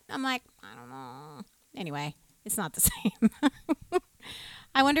do it. I'm like, I don't know. Anyway, it's not the same.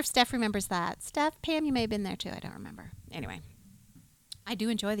 I wonder if Steph remembers that. Steph, Pam, you may have been there too. I don't remember. Anyway, I do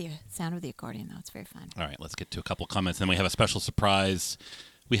enjoy the sound of the accordion, though. It's very fun. All right, let's get to a couple comments. Then we have a special surprise.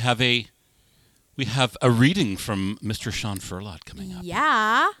 We have a reading from Mr. Sean Furlot coming up.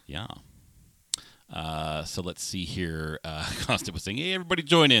 Yeah. Yeah. So let's see here. Constant was saying, hey, everybody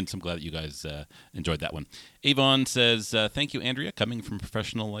join in. So I'm glad that you guys enjoyed that one. Avon says, thank you, Andrea. Coming from a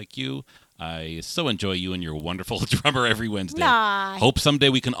professional like you, I so enjoy you and your wonderful drummer every Wednesday. Nice. Hope someday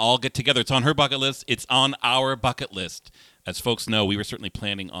we can all get together. It's on her bucket list. It's on our bucket list. As folks know, we were certainly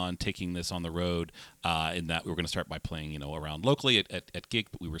planning on taking this on the road in that we were going to start by playing, around locally at Gig,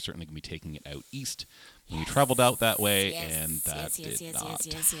 but we were certainly going to be taking it out east. When we traveled out that way, and that did not.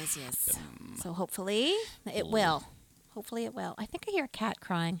 Yes. So hopefully it will. Hopefully it will. I think I hear a cat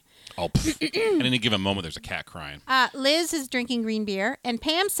crying. Oh, at any given moment, there's a cat crying. Liz is drinking green beer, and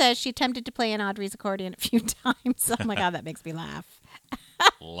Pam says she attempted to play an Audrey's accordion a few times. Oh my God, that makes me laugh.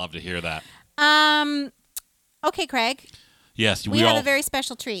 Love to hear that. Okay, Craig. Yes, We have a very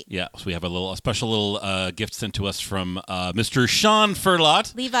special treat. Yeah, so we have a special little gift sent to us from Mr. Sean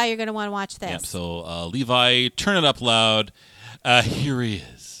Furlot. Levi, you're going to want to watch this. Yeah, so Levi, turn it up loud. Here he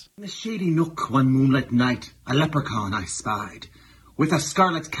is. In a shady nook one moonlight night, a leprechaun I spied, with a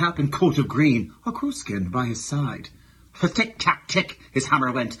scarlet cap and coat of green, a crewskin by his side. For tick-tack-tick his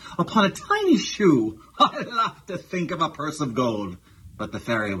hammer went upon a tiny shoe. I laughed to think of a purse of gold, but the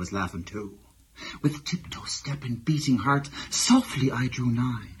fairy was laughing too. With tiptoe step and beating heart, softly I drew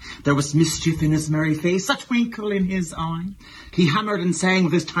nigh. There was mischief in his merry face, a twinkle in his eye. He hammered and sang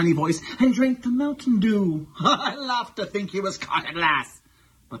with his tiny voice, and drank the mountain dew. I laughed to think he was caught at last,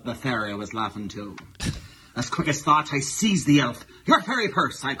 but the fairy was laughing too. As quick as thought I seized the elf. Your fairy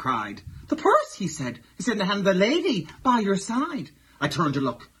purse, I cried. The purse, he said, is in the hand of the lady by your side. I turned to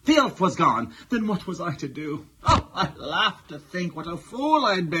look. The elf was gone. Then what was I to do? Oh, I laughed to think what a fool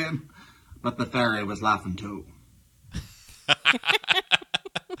I'd been. But the fairy was laughing too.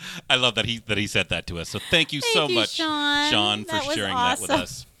 I love that he said that to us. So thank you so much, Sean, for That was sharing awesome. that with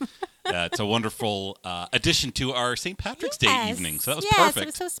us. It's a wonderful addition to our St. Patrick's Day Yes. evening. So that was Yes, perfect. it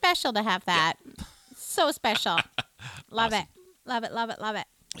was so special to have that. So special. Love it. Love it, love it, love it.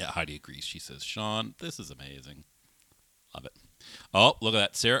 Yeah, Heidi agrees. She says, Sean, this is amazing. Love it. Oh, look at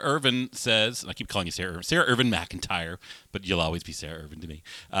that. Sarah Irvin says, and I keep calling you Sarah Irvin McIntyre, but you'll always be Sarah Irvin to me.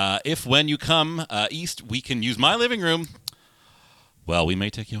 If when you come east, we can use my living room, well, we may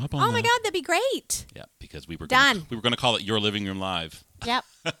take you up on that. Oh my God, that'd be great. Yeah, because we were Done. we were going to call it Your Living Room Live. Yep.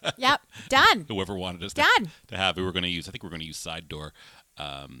 Done. Whoever wanted us Done. to have, I think we were going to use Side Door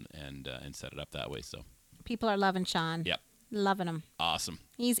and set it up that way. So, People are loving Sean. yep, Loving him. awesome.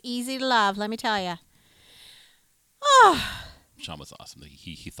 He's easy to love, let me tell you. Sean was awesome.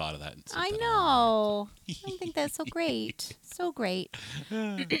 He thought of that. And sent I that on. know. I think that's so great. So great.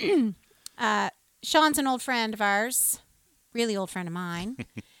 Sean's an old friend of ours, really old friend of mine.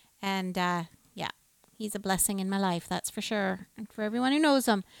 And yeah, he's a blessing in my life, that's for sure. And for everyone who knows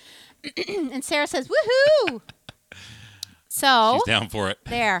him. And Sarah says, woohoo! So, She's down for it.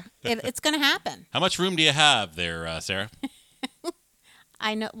 there. It's going to happen. How much room do you have there, Sarah?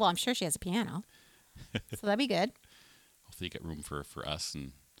 I know. Well, I'm sure she has a piano. So that'd be good. you get room for us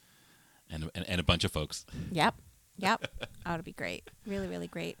and a bunch of folks. Yep. That would be great. Really, really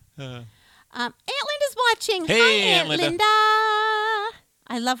great. Aunt Linda's watching. Hey, Hi, Aunt Linda. Linda.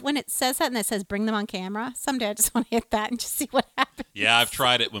 I love when it says that and it says bring them on camera. Someday I just want to hit that and just see what happens. Yeah, I've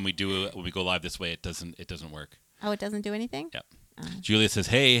tried it when we go live this way. It doesn't work. Oh, it doesn't do anything? Yep. Julia says,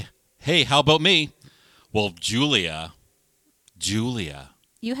 "Hey, how about me?" Well, Julia,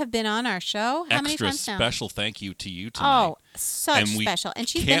 You have been on our show? How many extra times now? special thank you to you tonight. Oh, such And we special. And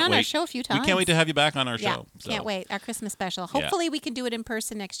she's can't been on our wait- show a few times. We can't wait to have you back on our Yeah, show. So can't wait. Our Christmas special. Hopefully we can do it in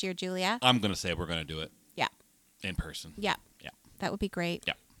person next year, Julia. I'm going to say we're going to do it Yeah. in person. Yeah. Yeah. That would be great.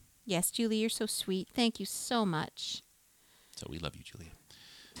 Yeah. Yes, Julie, you're so sweet. Thank you so much. So we love you, Julia.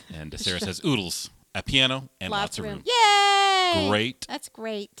 And Sarah says, oodles, a piano, and lots of room. Yay! Great. That's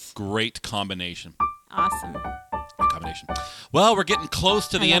great. Great combination. Awesome. Great combination. Well, we're getting close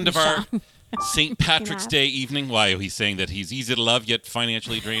to the I end love of you, our Sean. St. Patrick's laugh. Day evening. Why? He's saying that he's easy to love yet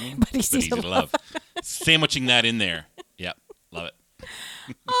financially draining. But he's easy to love. Sandwiching that in there. Yep. Love it.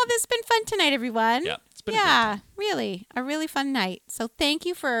 Oh, this has been fun tonight, everyone. Yeah, it's been a great time. really. A really fun night. So thank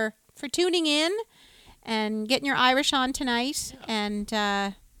you for tuning in and getting your Irish on tonight. And,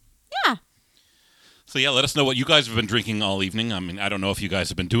 So yeah, let us know what you guys have been drinking all evening. I mean, I don't know if you guys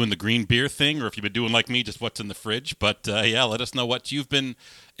have been doing the green beer thing or if you've been doing like me, just what's in the fridge. But yeah, let us know what you've been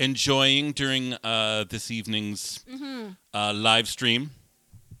enjoying during this evening's live stream.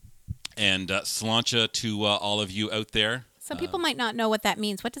 And sláinte to all of you out there. some people might not know what that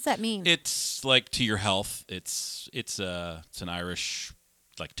means. What does that mean? It's like to your health. It's an Irish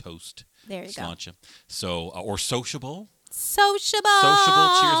like toast. There you go. Sláinte. So or sociable. Sociable. Sociable.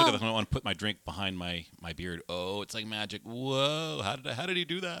 Cheers. Look at that. I don't want to put my drink behind my beard. Oh, it's like magic. Whoa. How did he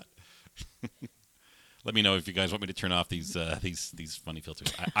do that? Let me know if you guys want me to turn off these funny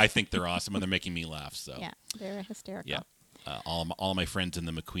filters. I think they're awesome and they're making me laugh. So Yeah, they're hysterical. yeah. All my friends in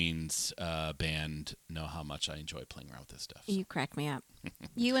the McQueen's band know how much I enjoy playing around with this stuff. So. You crack me up.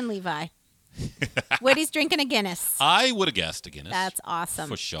 You and Levi. Woody's drinking a Guinness. I would have guessed a Guinness. That's awesome.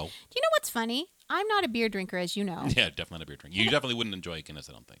 For sure. Do you know what's funny? I'm not a beer drinker, as you know. Yeah, definitely not a beer drink. You definitely wouldn't enjoy a Guinness,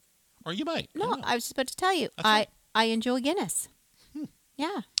 I don't think. Or you might. No, know. I was just about to tell you. That's right. I enjoy Guinness.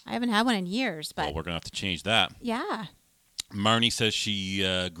 Yeah, I haven't had one in years, but Well, we're going to have to change that. yeah. Marnie says she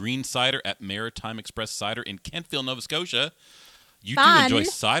green cider at Maritime Express Cider in Kentville, Nova Scotia. You Fun. do enjoy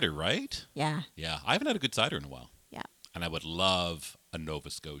cider, right? Yeah. Yeah. I haven't had a good cider in a while. Yeah. And I would love a Nova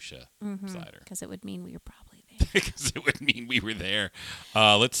Scotia cider. Because it would mean we were probably there. Because it would mean we were there.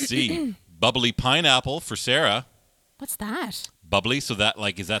 Let's see. Bubbly pineapple for Sarah. What's that? Bubbly, so that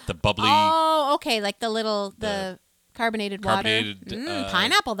is that the bubbly Oh, okay. Like the carbonated water. carbonated,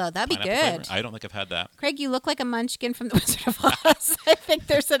 pineapple, though. That'd be pineapple good. flavor? I don't think I've had that. Craig, you look like a munchkin from the Wizard of Oz. I think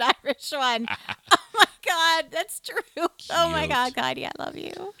there's an Irish one. Oh, my God. That's true. Oh, my Cute. God. Yeah, I love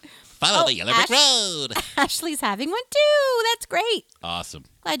you. Follow Oh, the yellow brick road. Ashley's having one, too. That's great. Awesome.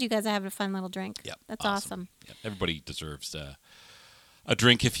 Glad you guys are having a fun little drink. Yep. That's awesome. Yep. Everybody deserves a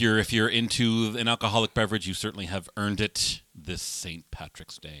drink. If you're into an alcoholic beverage, you certainly have earned it this St.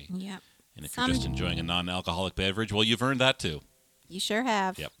 Patrick's Day. Yeah. And if you're just enjoying a non-alcoholic beverage, well, you've earned that too. You sure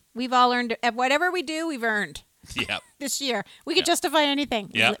have. Yep. We've all earned it. Whatever we do, we've earned Yep. this year. We could justify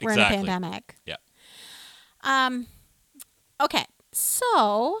anything. Yeah, We're exactly. in a pandemic. Yep. Okay.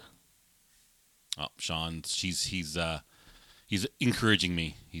 So, Oh, Sean, he's encouraging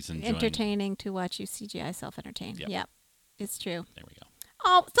me. He's enjoying. entertaining to watch you CGI self-entertain. Yep. Yep. It's true. There we go.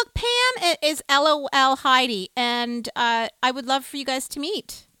 Oh, look, Pam is LOL Heidi, and I would love for you guys to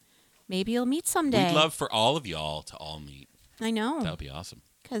meet. Maybe you'll meet someday. We'd love for all of y'all to all meet. I know. That would be awesome.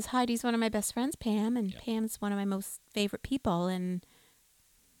 Because Heidi's one of my best friends, Pam, and Yep. Pam's one of my most favorite people, and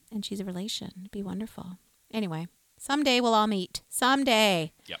she's a relation. It'd be wonderful. Anyway, someday we'll all meet.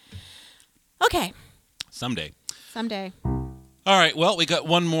 Someday. Yep. Okay. Someday. Someday. All right. Well, we got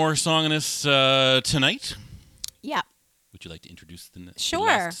one more song in us tonight. Yeah. Would you like to introduce the Sure.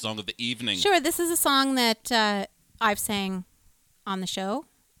 last song of the evening? Sure. This is a song that I've sang on the show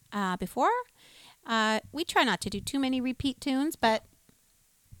before. We try not to do too many repeat tunes, but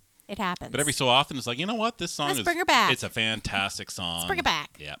it happens. But every so often, it's like, you know what? This song Let's bring her back. It's a fantastic song. Let's bring it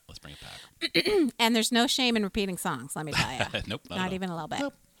back. Yeah, let's bring it back. And there's no shame in repeating songs, let me tell you. Nope. Not, Not at even a little bit. all.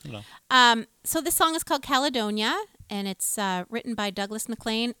 Nope. Not at all. So this song is called Caledonia, and it's written by Douglas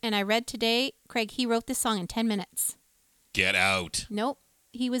MacLean. And I read today, Craig, he wrote this song in 10 minutes. Get out. Nope.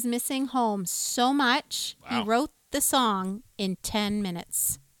 He was missing home so much. Wow. He wrote the song in 10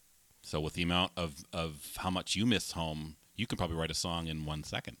 minutes. So with the amount of how much you miss home, you can probably write a song in 1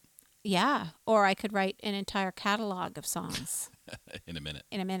 second. Yeah. Or I could write an entire catalog of songs In a minute.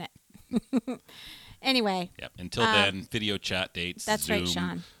 in a minute. Anyway. Yep. Until then, video chat dates. That's Zoom, right,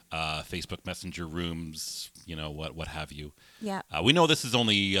 Sean. Facebook Messenger rooms. What have you. Yeah. We know this is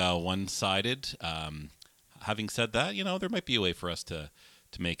only one-sided. Having said that, there might be a way for us to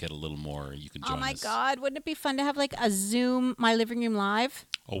make it a little more. You can join us. Oh my God! Wouldn't it be fun to have like a Zoom My Living Room Live?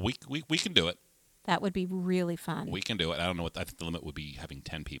 Oh, we can do it. That would be really fun. We can do it. I don't know I think the limit would be having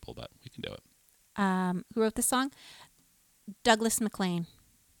 10 people, but we can do it. Who wrote the song? Douglas MacLean.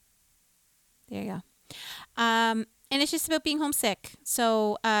 There you go. And it's just about being homesick.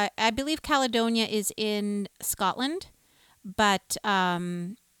 So I believe Caledonia is in Scotland, but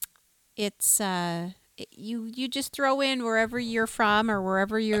it's you just throw in wherever you're from or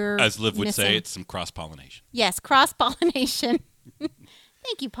wherever you're. As Liv would missing. say, it's some cross-pollination. Yes, cross-pollination.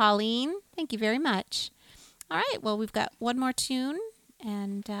 Thank you, Pauline. Thank you very much. All right. Well, we've got one more tune,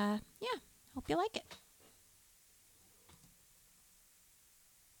 and hope you like it.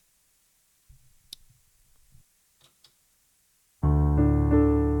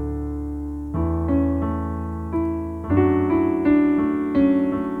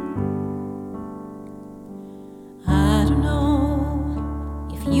 I don't know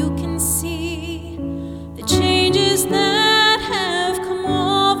if you can see the changes that have come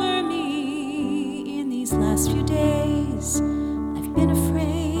over me in these last few days. I've been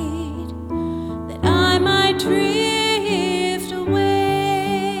afraid that I might drift away.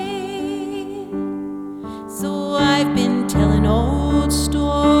 So I've been telling old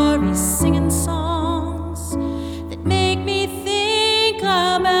stories, singing songs that make me think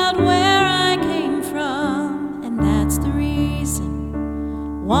about where I came from. And that's the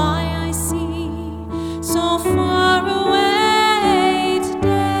reason why I see so far away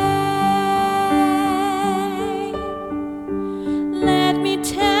today. Let me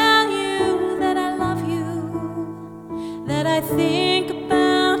tell you that I love you, that I think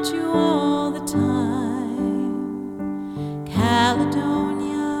about you all the time.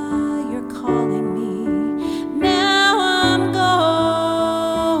 Caledonia, you're calling me. Now I'm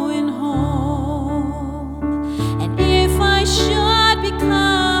going home. And if I should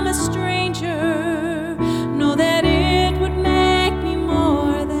become a stranger, know that it would make me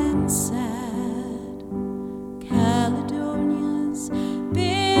more than sad. Caledonia's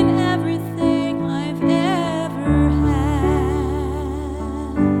been everything I've ever had.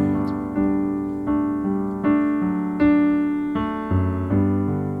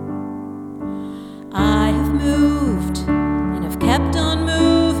 I have moved and I've kept on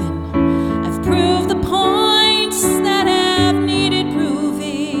moving. I've proved the points that have needed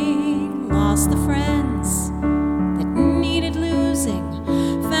proving. Lost the friends that needed losing.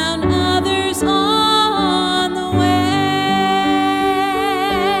 Found others on the way.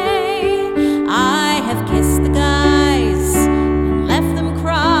 I have kissed the guys and left them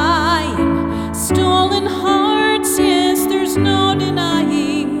crying. Stolen hearts, yes, there's no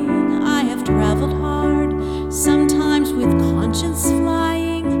denying. I have traveled hard, sometimes with conscience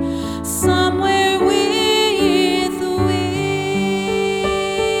flying, somewhere with the wind.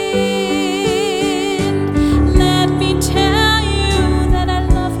 Let me tell you that I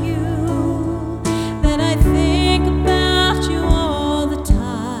love you, that I think about you all the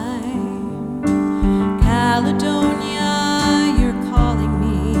time. Caledonia, you're calling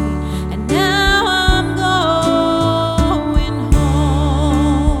me, and now I'm going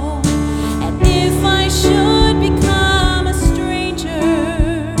home. And if I should become a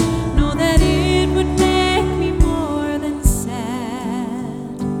stranger, know that it would make me more than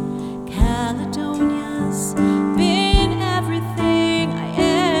sad. Caledonia's been everything I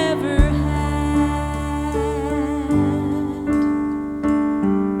ever had.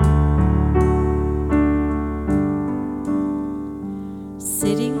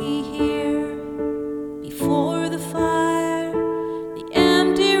 Sitting here before the fire, the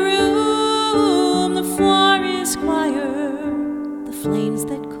empty room, the forest choir, the flames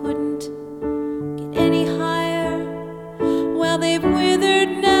that couldn't get any higher. Well, they've withered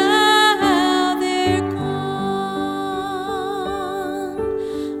now, they're gone.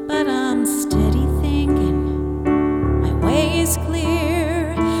 But I'm steady thinking my way is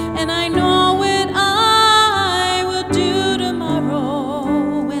clear, and I know what I will do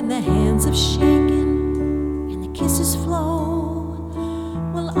tomorrow when the hands have shaken and the kisses flow.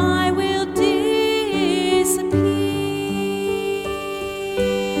 Well, I will disappear.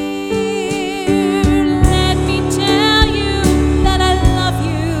 Let me tell you that I love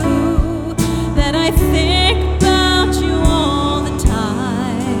you, that I think about you all the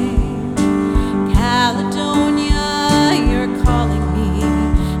time.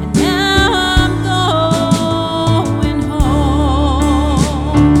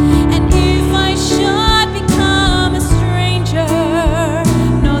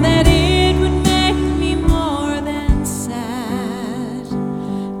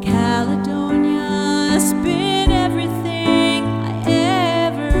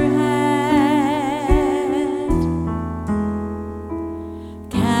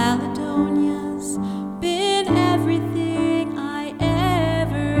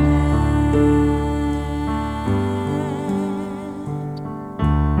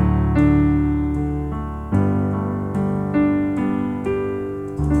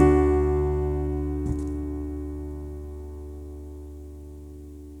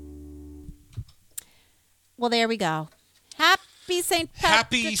 Well, there we go. Happy St. Patrick's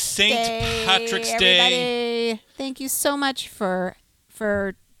Happy St. Day, Patrick's Day. everybody. Thank you so much for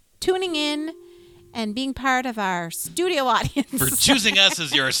tuning in and being part of our studio audience. For choosing us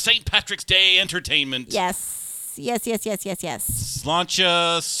as your St. Patrick's Day entertainment. Yes.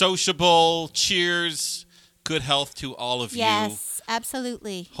 Sláinte, sociable, cheers, good health to all of you. Yes,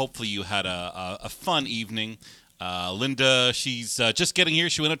 absolutely. Hopefully you had a fun evening. Linda, she's just getting here.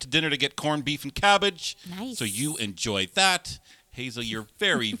 She went out to dinner to get corned beef and cabbage. Nice. So you enjoyed that. Hazel, you're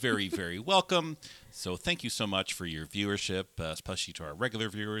very, very, very welcome. So thank you so much for your viewership, especially to our regular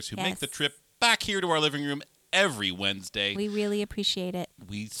viewers who make the trip back here to our living room every Wednesday. We really appreciate it.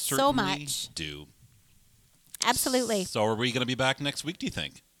 We so certainly much. do. Absolutely. So are we going to be back next week, do you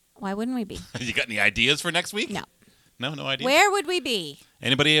think? Why wouldn't we be? You got any ideas for next week? No. No ideas? Where would we be?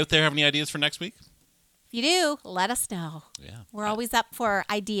 Anybody out there have any ideas for next week? If you do, let us know. Yeah. We're always up for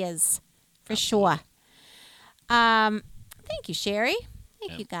ideas, for sure. Thank you, Sherry.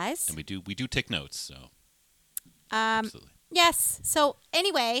 Thank you, guys. And we do take notes, so absolutely. Yes. So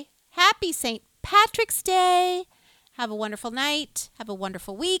anyway, happy St. Patrick's Day. Have a wonderful night. Have a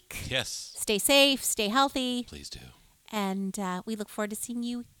wonderful week. Yes. Stay safe. Stay healthy. Please do. And we look forward to seeing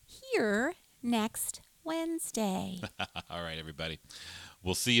you here next Wednesday. All right, everybody.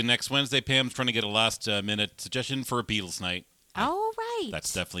 We'll see you next Wednesday. Pam's trying to get a last-minute suggestion for a Beatles night. All right.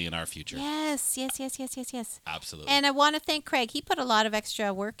 That's definitely in our future. Yes. Absolutely. And I want to thank Craig. He put a lot of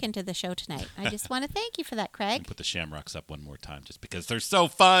extra work into the show tonight. I just want to thank you for that, Craig. And put the shamrocks up one more time just because they're so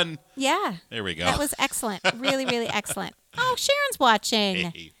fun. Yeah. There we go. That was excellent. Really, really excellent. Oh, Sharon's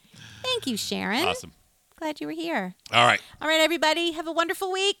watching. Hey. Thank you, Sharon. Awesome. Glad you were here. All right. All right, everybody. Have a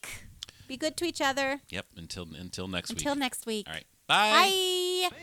wonderful week. Be good to each other. Yep. Until next week. Until next week. All right. Bye. Bye.